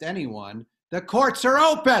against anyone, the courts are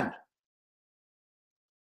open.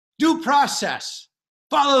 Due process.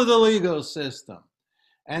 Follow the legal system.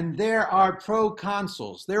 And there are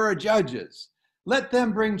proconsuls, there are judges. Let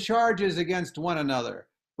them bring charges against one another.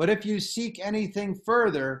 But if you seek anything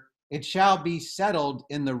further, it shall be settled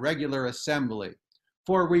in the regular assembly.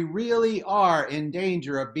 For we really are in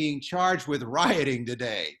danger of being charged with rioting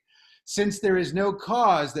today, since there is no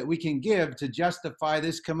cause that we can give to justify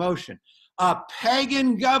this commotion." A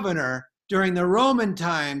pagan governor during the Roman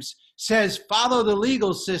times says, follow the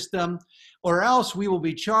legal system, or else we will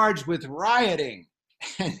be charged with rioting,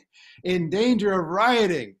 in danger of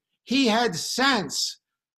rioting. He had sense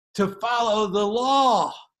to follow the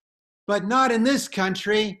law, but not in this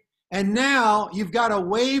country. And now you've got a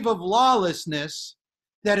wave of lawlessness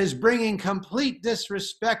that is bringing complete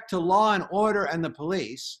disrespect to law and order and the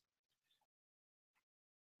police.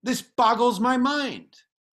 This boggles my mind.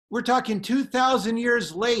 We're talking 2,000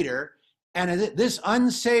 years later, and this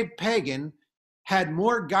unsaved pagan had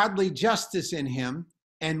more godly justice in him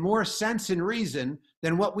and more sense and reason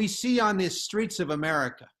than what we see on the streets of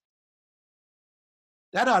America.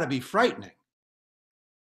 That ought to be frightening.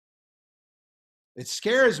 It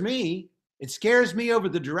scares me. It scares me over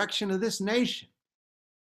the direction of this nation.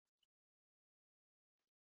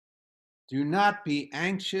 Do not be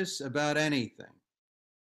anxious about anything,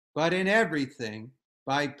 but in everything,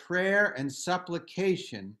 by prayer and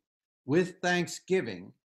supplication, with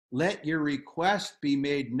thanksgiving, let your request be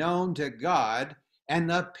made known to God, and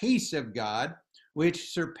the peace of God,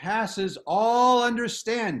 which surpasses all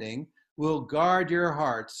understanding, will guard your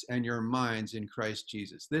hearts and your minds in Christ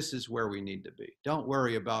Jesus. This is where we need to be. Don't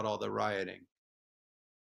worry about all the rioting.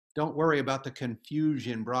 Don't worry about the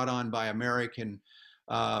confusion brought on by American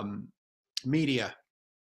media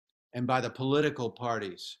and by the political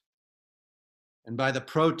parties and by the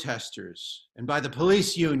protesters and by the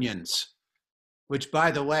police unions, which, by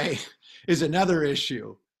the way, is another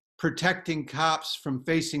issue, protecting cops from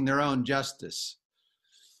facing their own justice.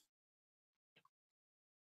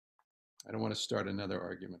 I don't want to start another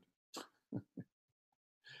argument.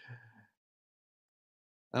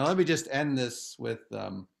 Now, let me just end this with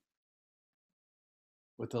a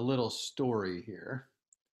little story here.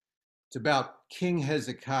 It's about King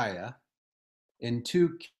Hezekiah in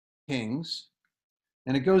 2 Kings,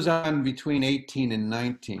 and it goes on between 18 and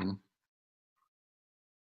 19.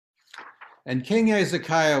 And King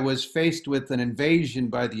Hezekiah was faced with an invasion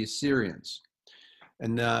by the Assyrians.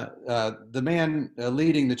 And the man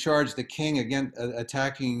leading the charge, the king against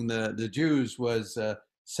attacking the Jews, was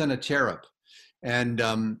Sennacherib. And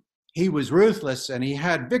he was ruthless, and he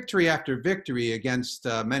had victory after victory against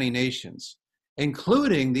many nations,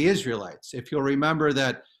 including the Israelites. If you'll remember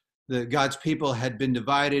that God's people had been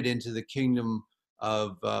divided into the kingdom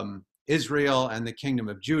of Israel and the kingdom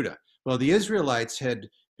of Judah. Well, the Israelites had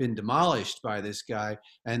been demolished by this guy,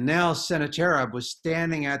 and now Sennacherib was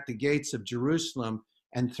standing at the gates of Jerusalem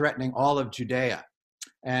and threatening all of Judea.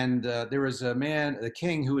 And there was a man, the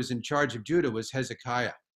king who was in charge of Judah was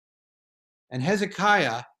Hezekiah. And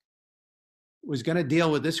Hezekiah was going to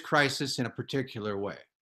deal with this crisis in a particular way.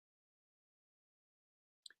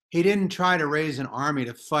 He didn't try to raise an army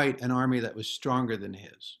to fight an army that was stronger than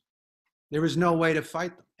his. There was no way to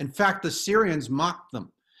fight them. In fact, the Syrians mocked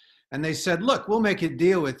them. And they said, look, we'll make a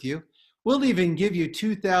deal with you. We'll even give you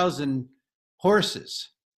 2,000 horses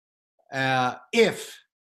if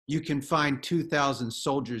you can find 2,000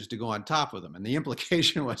 soldiers to go on top of them. And the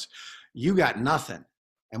implication was, you got nothing.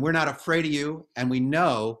 And we're not afraid of you. And we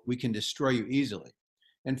know we can destroy you easily.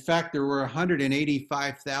 In fact, there were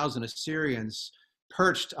 185,000 Assyrians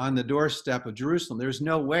perched on the doorstep of Jerusalem. There's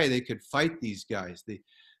no way they could fight these guys. The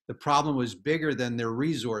problem was bigger than their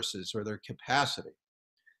resources or their capacity.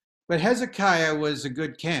 But Hezekiah was a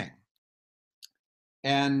good king.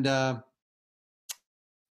 And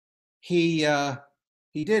he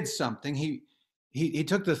did something. He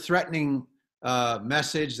took the threatening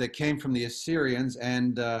message that came from the Assyrians,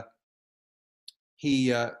 and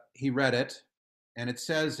he read it. And it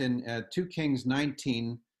says in 2 Kings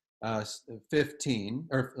 19, 15,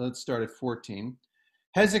 or let's start at 14.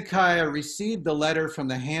 Hezekiah received the letter from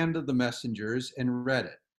the hand of the messengers and read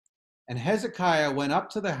it. And Hezekiah went up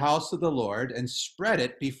to the house of the Lord and spread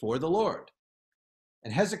it before the Lord.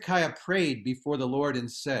 And Hezekiah prayed before the Lord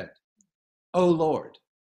and said, O Lord,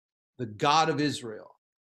 the God of Israel,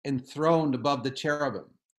 enthroned above the cherubim,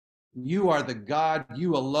 you are the God,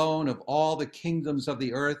 you alone of all the kingdoms of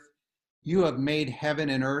the earth. You have made heaven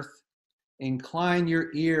and earth. Incline your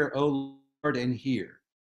ear, O Lord, and hear.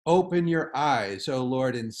 Open your eyes, O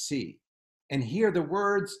Lord, and see. And hear the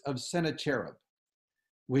words of Sennacherib,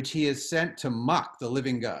 which he has sent to mock the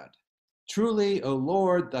living God. Truly, O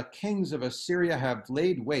Lord, the kings of Assyria have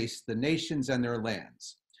laid waste the nations and their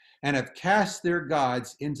lands, and have cast their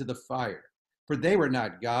gods into the fire. For they were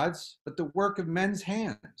not gods, but the work of men's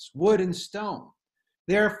hands, wood and stone.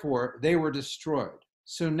 Therefore they were destroyed.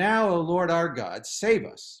 So now, O Lord our God, save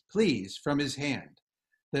us, please, from his hand,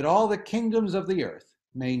 that all the kingdoms of the earth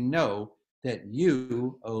may know that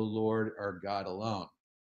you, O Lord, are God alone.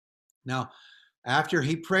 Now, after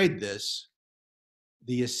he prayed this,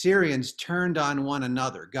 the Assyrians turned on one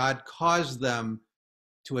another. God caused them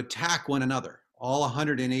to attack one another, all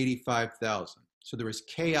 185,000. So there was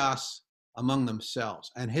chaos among themselves.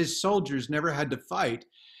 And his soldiers never had to fight.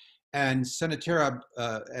 And Sennacherib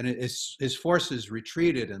and his forces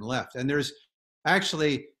retreated and left. And there's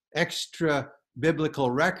actually extra biblical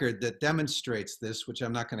record that demonstrates this, which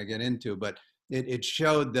I'm not going to get into, but it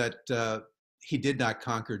showed that he did not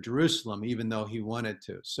conquer Jerusalem, even though he wanted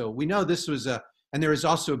to. So we know this was and there is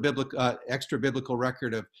also a extra biblical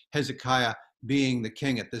record of Hezekiah being the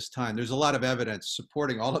king at this time. There's a lot of evidence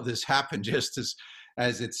supporting all of this happened just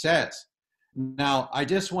as it says. Now, I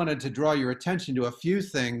just wanted to draw your attention to a few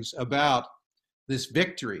things about this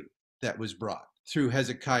victory that was brought through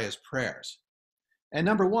Hezekiah's prayers. And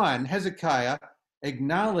number one, Hezekiah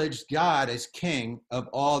acknowledged God as king of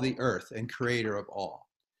all the earth and creator of all.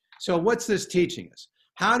 So what's this teaching us?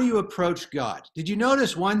 How do you approach God? Did you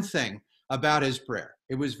notice one thing about his prayer?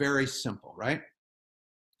 It was very simple, right?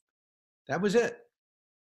 That was it.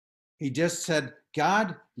 He just said,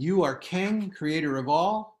 God, you are king, creator of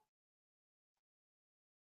all.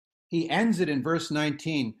 He ends it in verse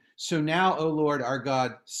 19. So now, O Lord, our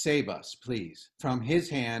God, save us, please, from his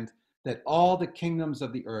hand, that all the kingdoms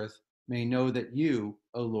of the earth may know that you,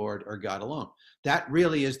 O Lord, are God alone. That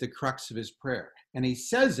really is the crux of his prayer. And he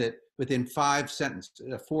says it within 4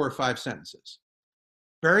 or 5 sentences,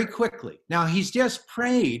 very quickly. Now, he's just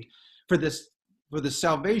prayed for the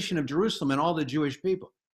salvation of Jerusalem and all the Jewish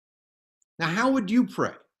people. Now, how would you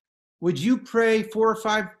pray? Would you pray 4 or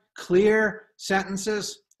 5 clear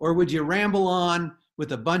sentences? Or would you ramble on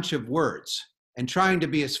with a bunch of words and trying to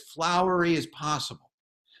be as flowery as possible?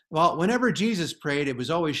 Well, whenever Jesus prayed, it was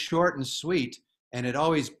always short and sweet, and it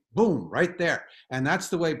always, boom, right there. And that's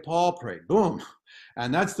the way Paul prayed, boom.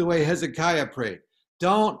 And that's the way Hezekiah prayed.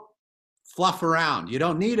 Don't fluff around. You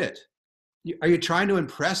don't need it. Are you trying to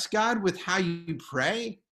impress God with how you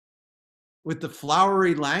pray? With the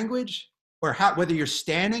flowery language? Or whether you're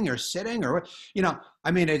standing or sitting or,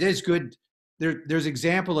 it is good. There's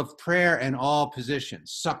example of prayer in all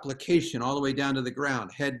positions, supplication all the way down to the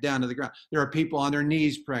ground, head down to the ground. There are people on their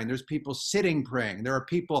knees praying. There's people sitting praying. There are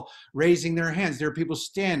people raising their hands. There are people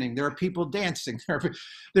standing. There are people dancing.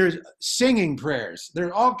 There's singing prayers. There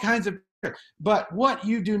are all kinds of prayers. But what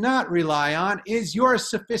you do not rely on is your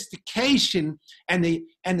sophistication and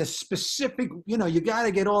the specific, you got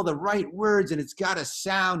to get all the right words and it's got to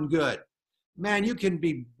sound good. Man, you can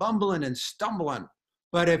be bumbling and stumbling.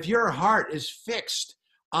 But if your heart is fixed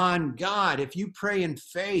on God, if you pray in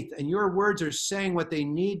faith and your words are saying what they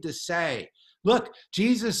need to say, look,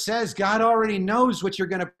 Jesus says God already knows what you're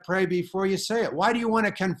going to pray before you say it. Why do you want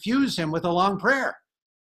to confuse him with a long prayer?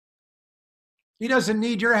 He doesn't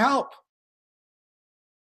need your help.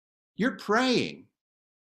 You're praying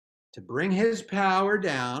to bring his power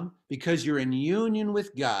down because you're in union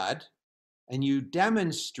with God and you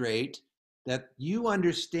demonstrate that you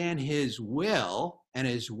understand his will and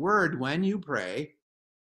his word when you pray,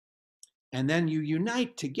 and then you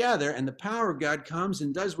unite together and the power of God comes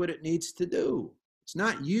and does what it needs to do. It's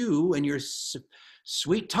not you and your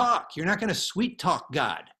sweet talk. You're not going to sweet talk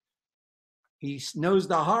God. He knows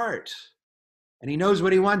the heart and he knows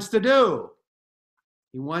what he wants to do.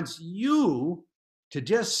 He wants you to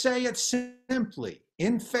just say it simply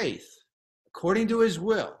in faith, according to his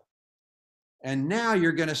will. And now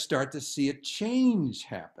you're going to start to see a change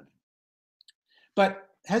happening. But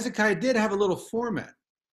Hezekiah did have a little format.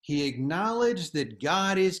 He acknowledged that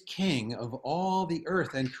God is king of all the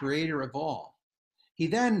earth and creator of all. He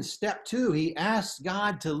then, step 2, he asked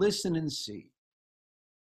God to listen and see.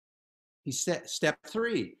 Step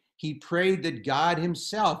 3, He prayed that God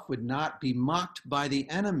himself would not be mocked by the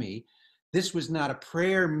enemy. This was not a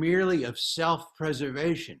prayer merely of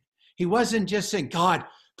self-preservation. He wasn't just saying, God,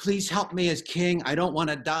 please help me as king. I don't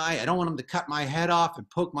want to die. I don't want him to cut my head off and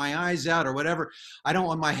poke my eyes out or whatever. I don't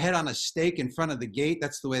want my head on a stake in front of the gate.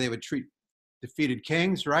 That's the way they would treat defeated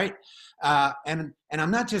kings, right? And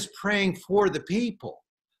I'm not just praying for the people.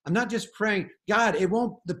 I'm not just praying, God,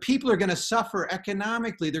 the people are going to suffer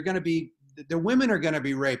economically. The women are going to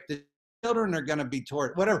be raped. The children are going to be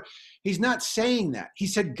tortured, whatever. He's not saying that. He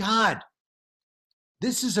said, God,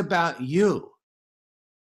 this is about you.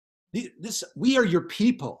 We are your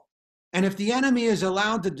people. And if the enemy is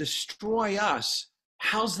allowed to destroy us,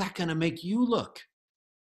 how's that going to make you look?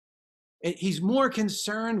 He's more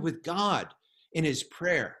concerned with God in his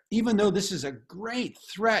prayer. Even though this is a great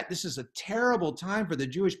threat, this is a terrible time for the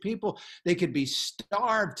Jewish people. They could be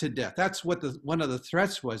starved to death. That's what one of the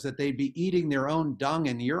threats was, that they'd be eating their own dung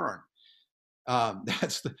and urine.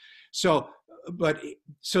 So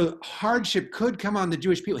hardship could come on the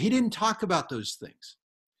Jewish people. He didn't talk about those things.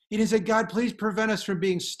 He didn't say, God, please prevent us from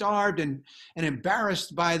being starved and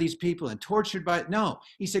embarrassed by these people and tortured by it. No,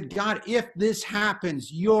 he said, God, if this happens,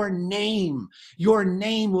 your name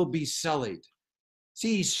will be sullied.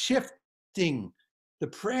 See, he's shifting. The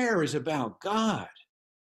prayer is about God.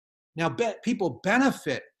 Now, people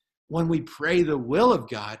benefit when we pray the will of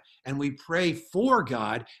God and we pray for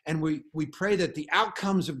God and we pray that the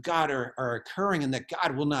outcomes of God are occurring and that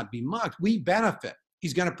God will not be mocked. We benefit.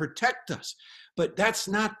 He's going to protect us. But that's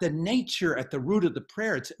not the nature at the root of the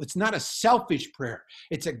prayer. It's not a selfish prayer.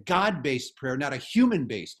 It's a God-based prayer, not a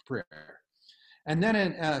human-based prayer. And then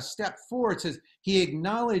in step 4, it says, he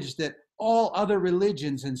acknowledged that all other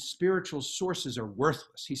religions and spiritual sources are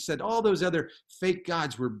worthless. He said all those other fake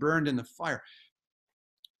gods were burned in the fire.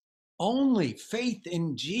 Only faith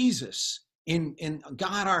in Jesus, in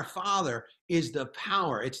God our Father, is the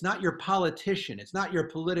power. It's not your politician. It's not your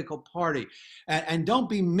political party. And don't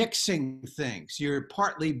be mixing things. You're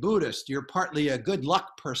partly Buddhist. You're partly a good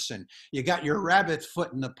luck person. You got your rabbit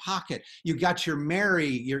foot in the pocket. You got your Mary,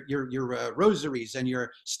 your rosaries and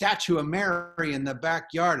your statue of Mary in the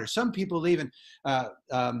backyard. Or some people even, there's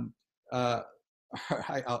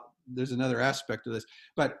another aspect of this,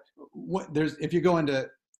 but if you go into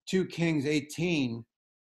 2 Kings 18,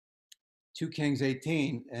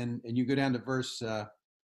 and you go down to verse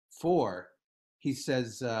 4, he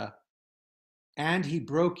says, and he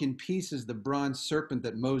broke in pieces the bronze serpent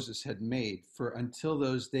that Moses had made, for until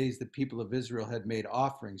those days the people of Israel had made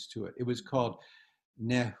offerings to it. It was called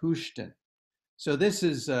Nehushtan. So this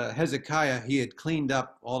is Hezekiah. He had cleaned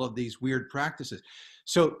up all of these weird practices.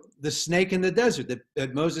 So the snake in the desert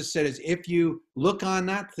that Moses said is, if you look on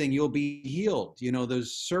that thing, you'll be healed. You know,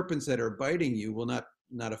 those serpents that are biting you will not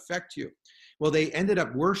affect you. Well, they ended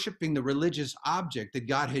up worshiping the religious object that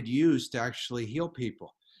God had used to actually heal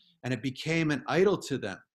people. And it became an idol to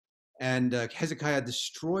them. And Hezekiah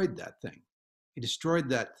destroyed that thing. He destroyed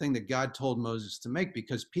that thing that God told Moses to make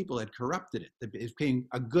because people had corrupted it. It became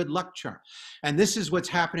a good luck charm. And this is what's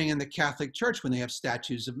happening in the Catholic Church when they have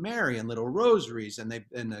statues of Mary and little rosaries and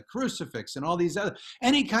the crucifix and all these other,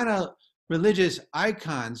 any kind of religious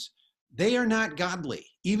icons. They are not godly,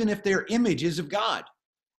 even if they're images of God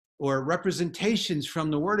or representations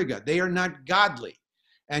from the Word of God. They are not godly.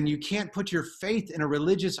 And you can't put your faith in a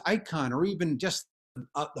religious icon or even just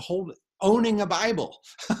the whole owning a Bible.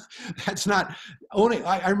 That's not owning.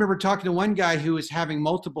 I remember talking to one guy who was having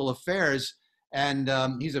multiple affairs, and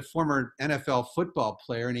he's a former NFL football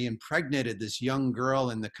player, and he impregnated this young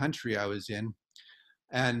girl in the country I was in.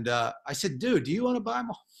 And I said, dude, do you own a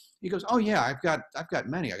Bible? He goes, oh yeah, I've got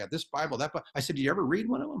many. I got this Bible, that Bible. I said, do you ever read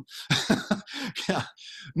one of them? Yeah.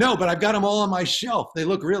 No, but I've got them all on my shelf. They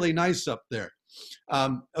look really nice up there.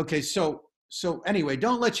 Okay, so anyway,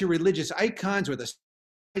 don't let your religious icons or the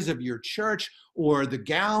size of your church or the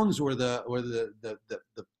gowns or the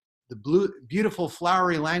beautiful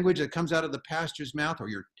flowery language that comes out of the pastor's mouth or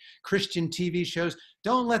your Christian TV shows,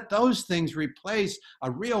 don't let those things replace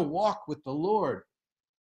a real walk with the Lord.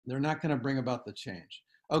 They're not going to bring about the change.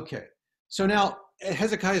 Okay, so now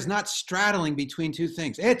Hezekiah is not straddling between two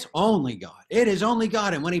things. It's only God. It is only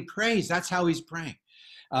God. And when he prays, that's how he's praying.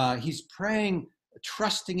 He's praying,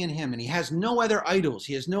 trusting in him, and he has no other idols.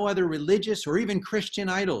 He has no other religious or even Christian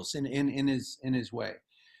idols in his way.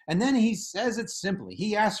 And then he says it simply.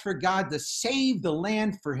 He asks for God to save the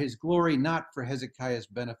land for his glory, not for Hezekiah's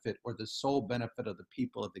benefit or the sole benefit of the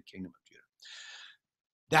people of the kingdom of Judah.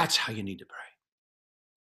 That's how you need to pray.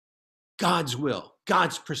 God's will,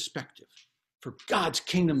 God's perspective, for God's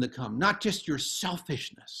kingdom to come, not just your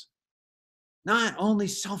selfishness, not only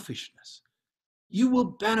selfishness. You will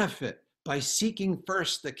benefit by seeking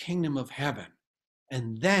first the kingdom of heaven,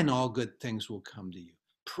 and then all good things will come to you.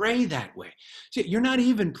 Pray that way. See, you're not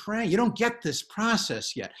even praying. You don't get this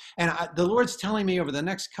process yet. And the Lord's telling me over the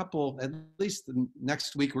next couple, at least the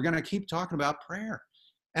next week, we're going to keep talking about prayer.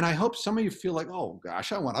 And I hope some of you feel like, oh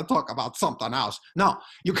gosh, I want to talk about something else. No,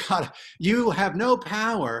 you have no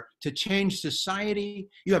power to change society.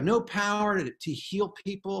 You have no power to heal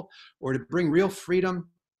people or to bring real freedom.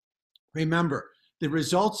 Remember, the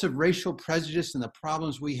results of racial prejudice and the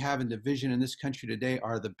problems we have in division in this country today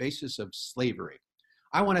are the basis of slavery.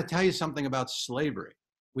 I want to tell you something about slavery.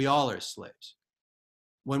 We all are slaves.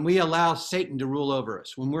 When we allow Satan to rule over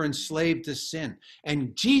us, when we're enslaved to sin,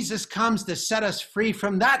 and Jesus comes to set us free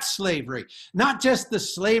from that slavery, not just the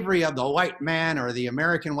slavery of the white man or the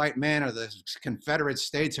American white man or the Confederate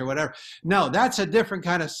States or whatever. No, that's a different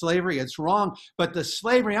kind of slavery. It's wrong. But the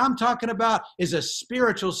slavery I'm talking about is a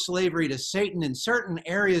spiritual slavery to Satan in certain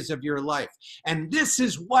areas of your life. And this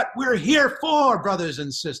is what we're here for, brothers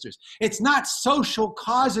and sisters. It's not social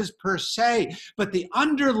causes per se, but the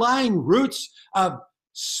underlying roots of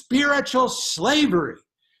spiritual slavery.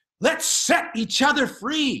 Let's set each other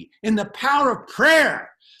free in the power of prayer.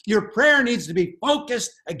 Your prayer needs to be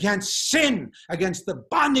focused against sin, against the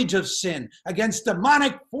bondage of sin, against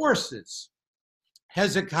demonic forces.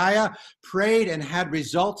 Hezekiah prayed and had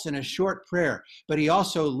results in a short prayer, but he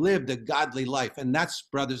also lived a godly life. And that's,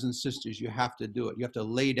 brothers and sisters, you have to do it. You have to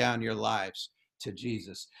lay down your lives to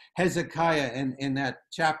Jesus. Hezekiah in that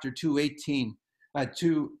chapter 2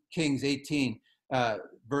 Kings 18,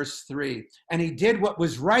 verse 3, and he did what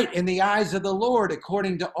was right in the eyes of the Lord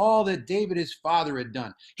according to all that David his father had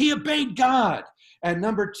done. He obeyed God. And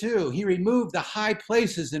number 2, he removed the high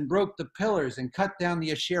places and broke the pillars and cut down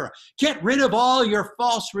the Asherah. Get rid of all your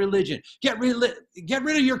false religion. Get rid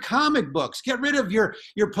of your comic books. Get rid of your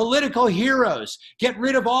political heroes. Get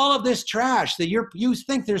rid of all of this trash that you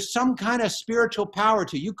think there's some kind of spiritual power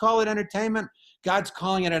to. You call it entertainment. God's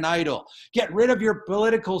calling it an idol. Get rid of your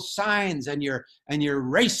political signs and your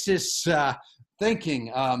racist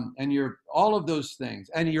thinking and your all of those things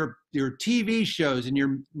and your TV shows and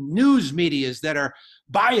your news medias that are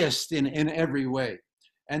biased in every way.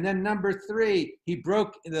 And then number 3, he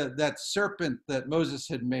broke that serpent that Moses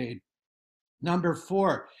had made. Number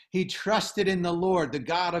 4, he trusted in the Lord, the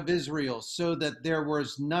God of Israel, so that there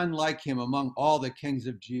was none like him among all the kings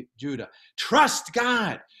of Judah. Trust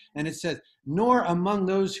God. And it says, nor among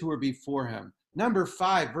those who were before him. Number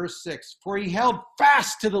 5, verse 6, for he held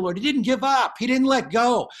fast to the Lord. He didn't give up. He didn't let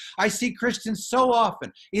go. I see Christians so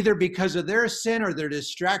often, either because of their sin or their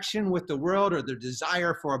distraction with the world or their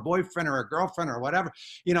desire for a boyfriend or a girlfriend or whatever,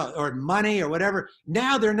 or money or whatever.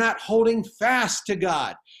 Now they're not holding fast to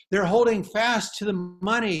God. They're holding fast to the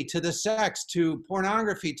money, to the sex, to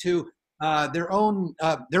pornography, to their own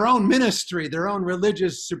ministry, their own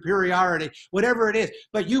religious superiority, whatever it is.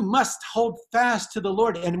 But you must hold fast to the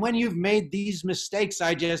Lord. And when you've made these mistakes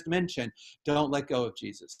I just mentioned, don't let go of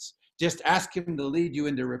Jesus. Just ask him to lead you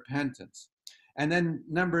into repentance. And then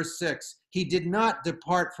number 6, he did not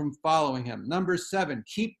depart from following him. Number 7,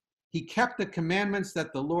 he kept the commandments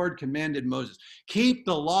that the Lord commanded Moses. Keep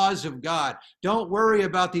the laws of God. Don't worry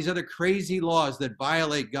about these other crazy laws that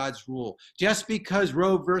violate God's rule. Just because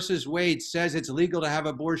Roe versus Wade says it's legal to have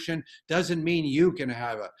abortion doesn't mean you can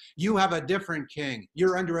have it. You have a different king.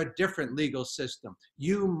 You're under a different legal system.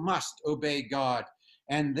 You must obey God.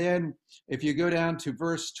 And then if you go down to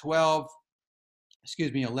verse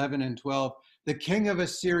 11 and 12, the king of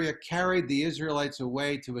Assyria carried the Israelites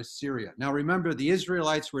away to Assyria. Now remember, the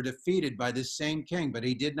Israelites were defeated by this same king, but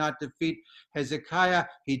he did not defeat Hezekiah.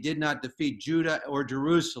 He did not defeat Judah or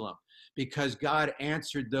Jerusalem because God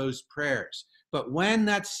answered those prayers. But when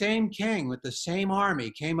that same king with the same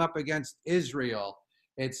army came up against Israel,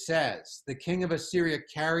 it says, the king of Assyria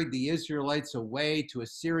carried the Israelites away to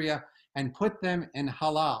Assyria and put them in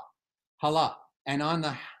Halah,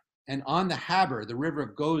 and on the Habor, the river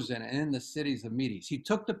of Gozan, and in the cities of Medes. He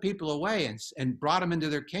took the people away and brought them into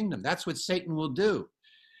their kingdom. That's what Satan will do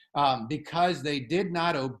because they did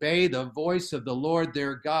not obey the voice of the Lord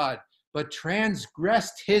their God, but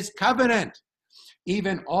transgressed his covenant.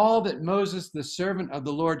 Even all that Moses, the servant of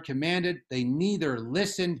the Lord, commanded, they neither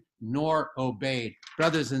listened nor obeyed.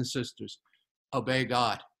 Brothers and sisters, obey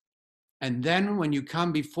God. And then when you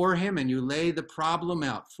come before him and you lay the problem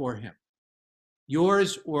out for him,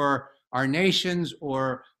 yours or our nation's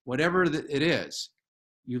or whatever it is,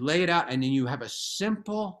 you lay it out and then you have a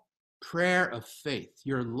simple prayer of faith.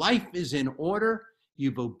 Your life is in order.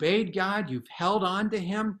 You've obeyed God. You've held on to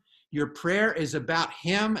him. Your prayer is about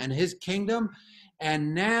him and his kingdom.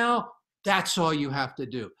 And now That's all you have to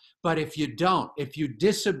do. But if you don't, if you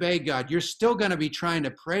disobey God, you're still going to be trying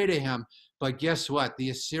to pray to him. But guess what? The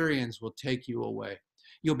Assyrians will take you away.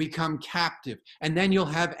 You'll become captive, and then you'll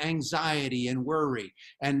have anxiety and worry.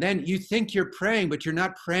 And then you think you're praying, but you're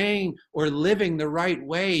not praying or living the right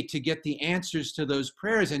way to get the answers to those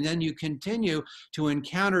prayers. And then you continue to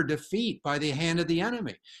encounter defeat by the hand of the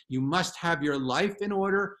enemy. You must have your life in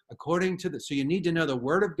order according to so you need to know the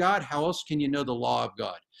word of God. How else can you know the law of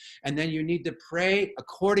God? And then you need to pray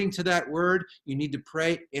according to that word. You need to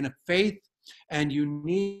pray in a faith. And you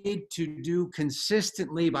need to do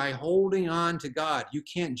consistently by holding on to God. You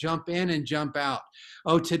can't jump in and jump out.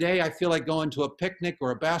 Oh, today I feel like going to a picnic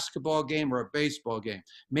or a basketball game or a baseball game.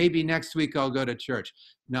 Maybe next week I'll go to church.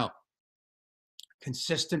 No.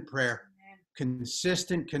 Consistent prayer,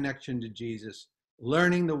 consistent connection to Jesus,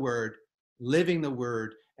 learning the word, living the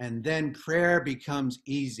word, and then prayer becomes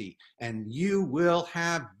easy. And you will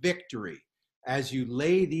have victory as you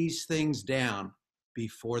lay these things down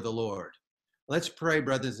before the Lord. Let's pray,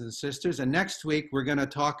 brothers and sisters. And next week, we're going to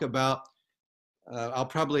talk about,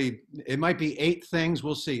 it might be 8 things.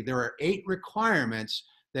 We'll see. There are 8 requirements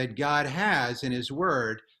that God has in his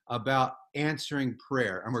word about answering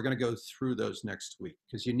prayer. And we're going to go through those next week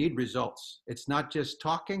because you need results. It's not just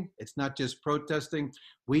talking. It's not just protesting.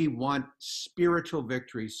 We want spiritual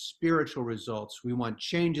victories, spiritual results. We want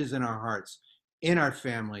changes in our hearts, in our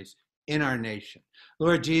families, in our nation.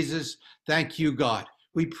 Lord Jesus, thank you, God.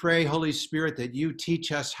 We pray, Holy Spirit, that you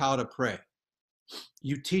teach us how to pray.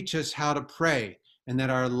 You teach us how to pray, and that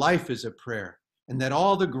our life is a prayer, and that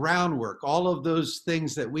all the groundwork, all of those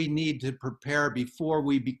things that we need to prepare before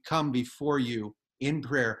we come before you in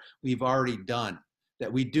prayer, we've already done,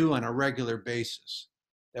 that we do on a regular basis,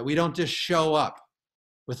 that we don't just show up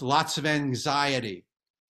with lots of anxiety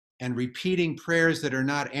and repeating prayers that are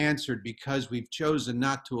not answered because we've chosen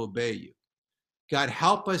not to obey you. God,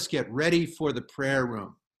 help us get ready for the prayer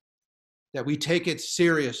room, that we take it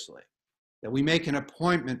seriously, that we make an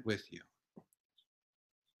appointment with you,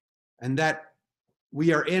 and that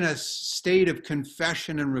we are in a state of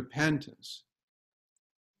confession and repentance,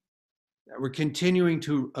 that we're continuing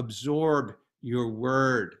to absorb your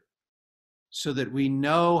word so that we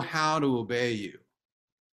know how to obey you,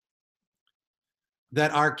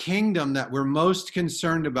 that our kingdom that we're most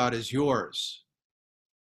concerned about is yours,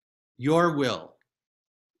 your will,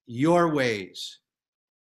 your ways,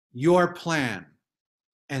 your plan.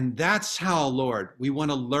 And that's how, Lord, we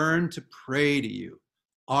want to learn to pray to you.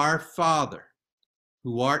 Our Father,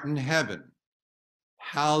 who art in heaven,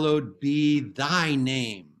 hallowed be thy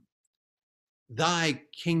name. Thy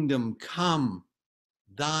kingdom come,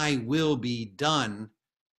 thy will be done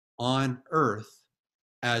on earth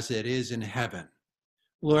as it is in heaven.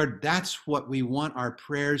 Lord, that's what we want our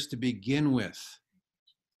prayers to begin with.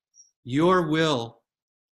 Your will,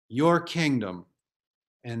 your kingdom.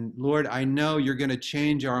 And Lord, I know you're going to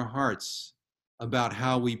change our hearts about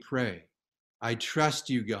how we pray. I trust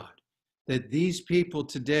you, God, that these people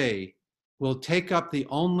today will take up the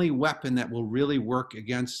only weapon that will really work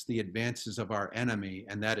against the advances of our enemy,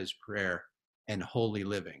 and that is prayer and holy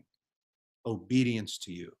living, obedience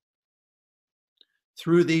to you.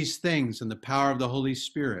 Through these things and the power of the Holy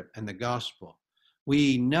Spirit and the gospel,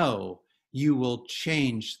 we know you will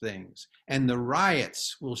change things, and the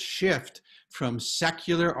riots will shift from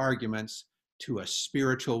secular arguments to a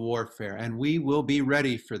spiritual warfare, and we will be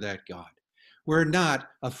ready for that, God. We're not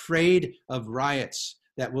afraid of riots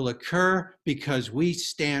that will occur because we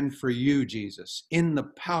stand for you, Jesus, in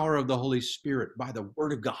the power of the Holy Spirit by the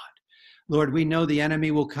word of God. Lord, we know the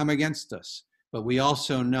enemy will come against us, but we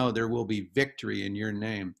also know there will be victory in your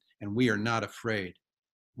name, and we are not afraid.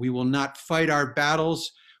 We will not fight our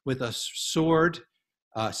battles with a sword,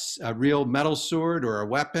 a real metal sword or a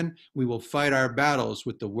weapon. We will fight our battles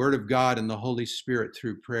with the word of God and the Holy Spirit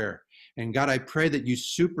through prayer. And God, I pray that you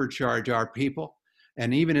supercharge our people.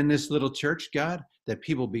 And even in this little church, God, that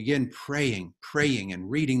people begin praying and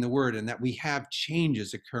reading the word, and that we have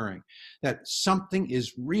changes occurring, that something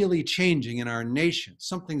is really changing in our nation.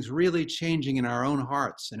 Something's really changing in our own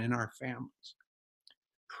hearts and in our families.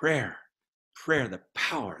 Prayer, the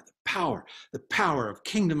power of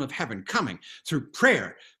kingdom of heaven coming through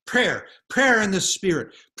prayer in the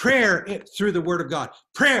Spirit, prayer through the word of God,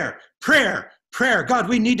 prayer. God,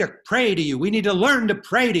 we need to pray to you. We need to learn to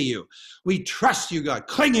pray to you. We trust you, God,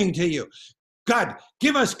 clinging to you. God,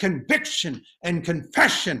 give us conviction and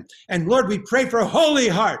confession. And Lord, we pray for holy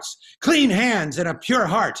hearts, clean hands and a pure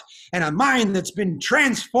heart, and a mind that's been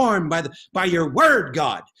transformed by your word,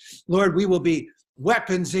 God. Lord, we will be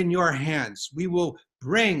weapons in your hands. We will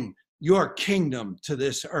bring your kingdom to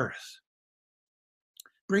this earth.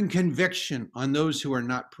 Bring conviction on those who are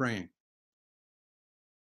not praying.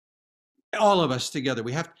 All of us together.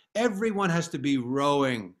 Everyone has to be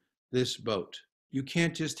rowing this boat. You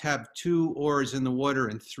can't just have 2 oars in the water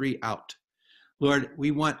and 3 out. Lord,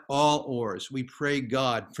 we want all oars. We pray,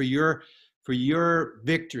 God, for your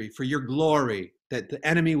victory, for your glory, that the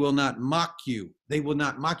enemy will not mock you. They will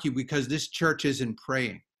not mock you because this church isn't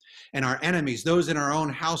praying. And our enemies, those in our own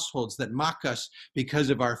households that mock us because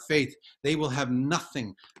of our faith, they will have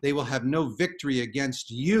nothing. They will have no victory against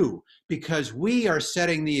you because we are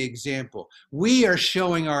setting the example. We are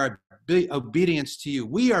showing our obedience to you.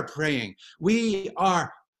 We are praying. We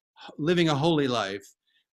are living a holy life.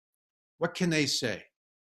 What can they say?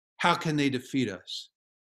 How can they defeat us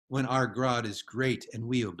when our God is great and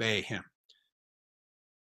we obey him?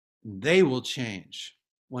 They will change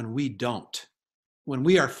when we don't. When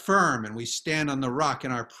we are firm and we stand on the rock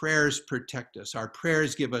and our prayers protect us, our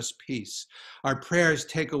prayers give us peace, our prayers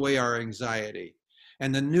take away our anxiety,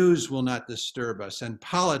 and the news will not disturb us, and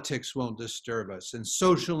politics won't disturb us, and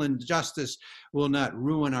social injustice will not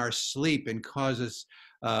ruin our sleep and cause us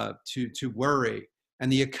to worry,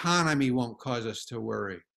 and the economy won't cause us to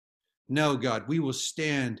worry. No, God, we will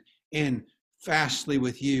stand in fastly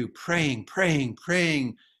with you, praying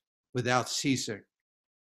without ceasing.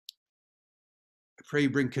 I pray you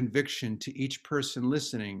bring conviction to each person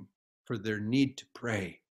listening for their need to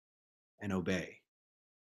pray and obey.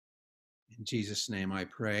 In Jesus' name I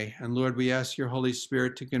pray. And Lord, we ask your Holy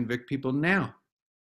Spirit to convict people now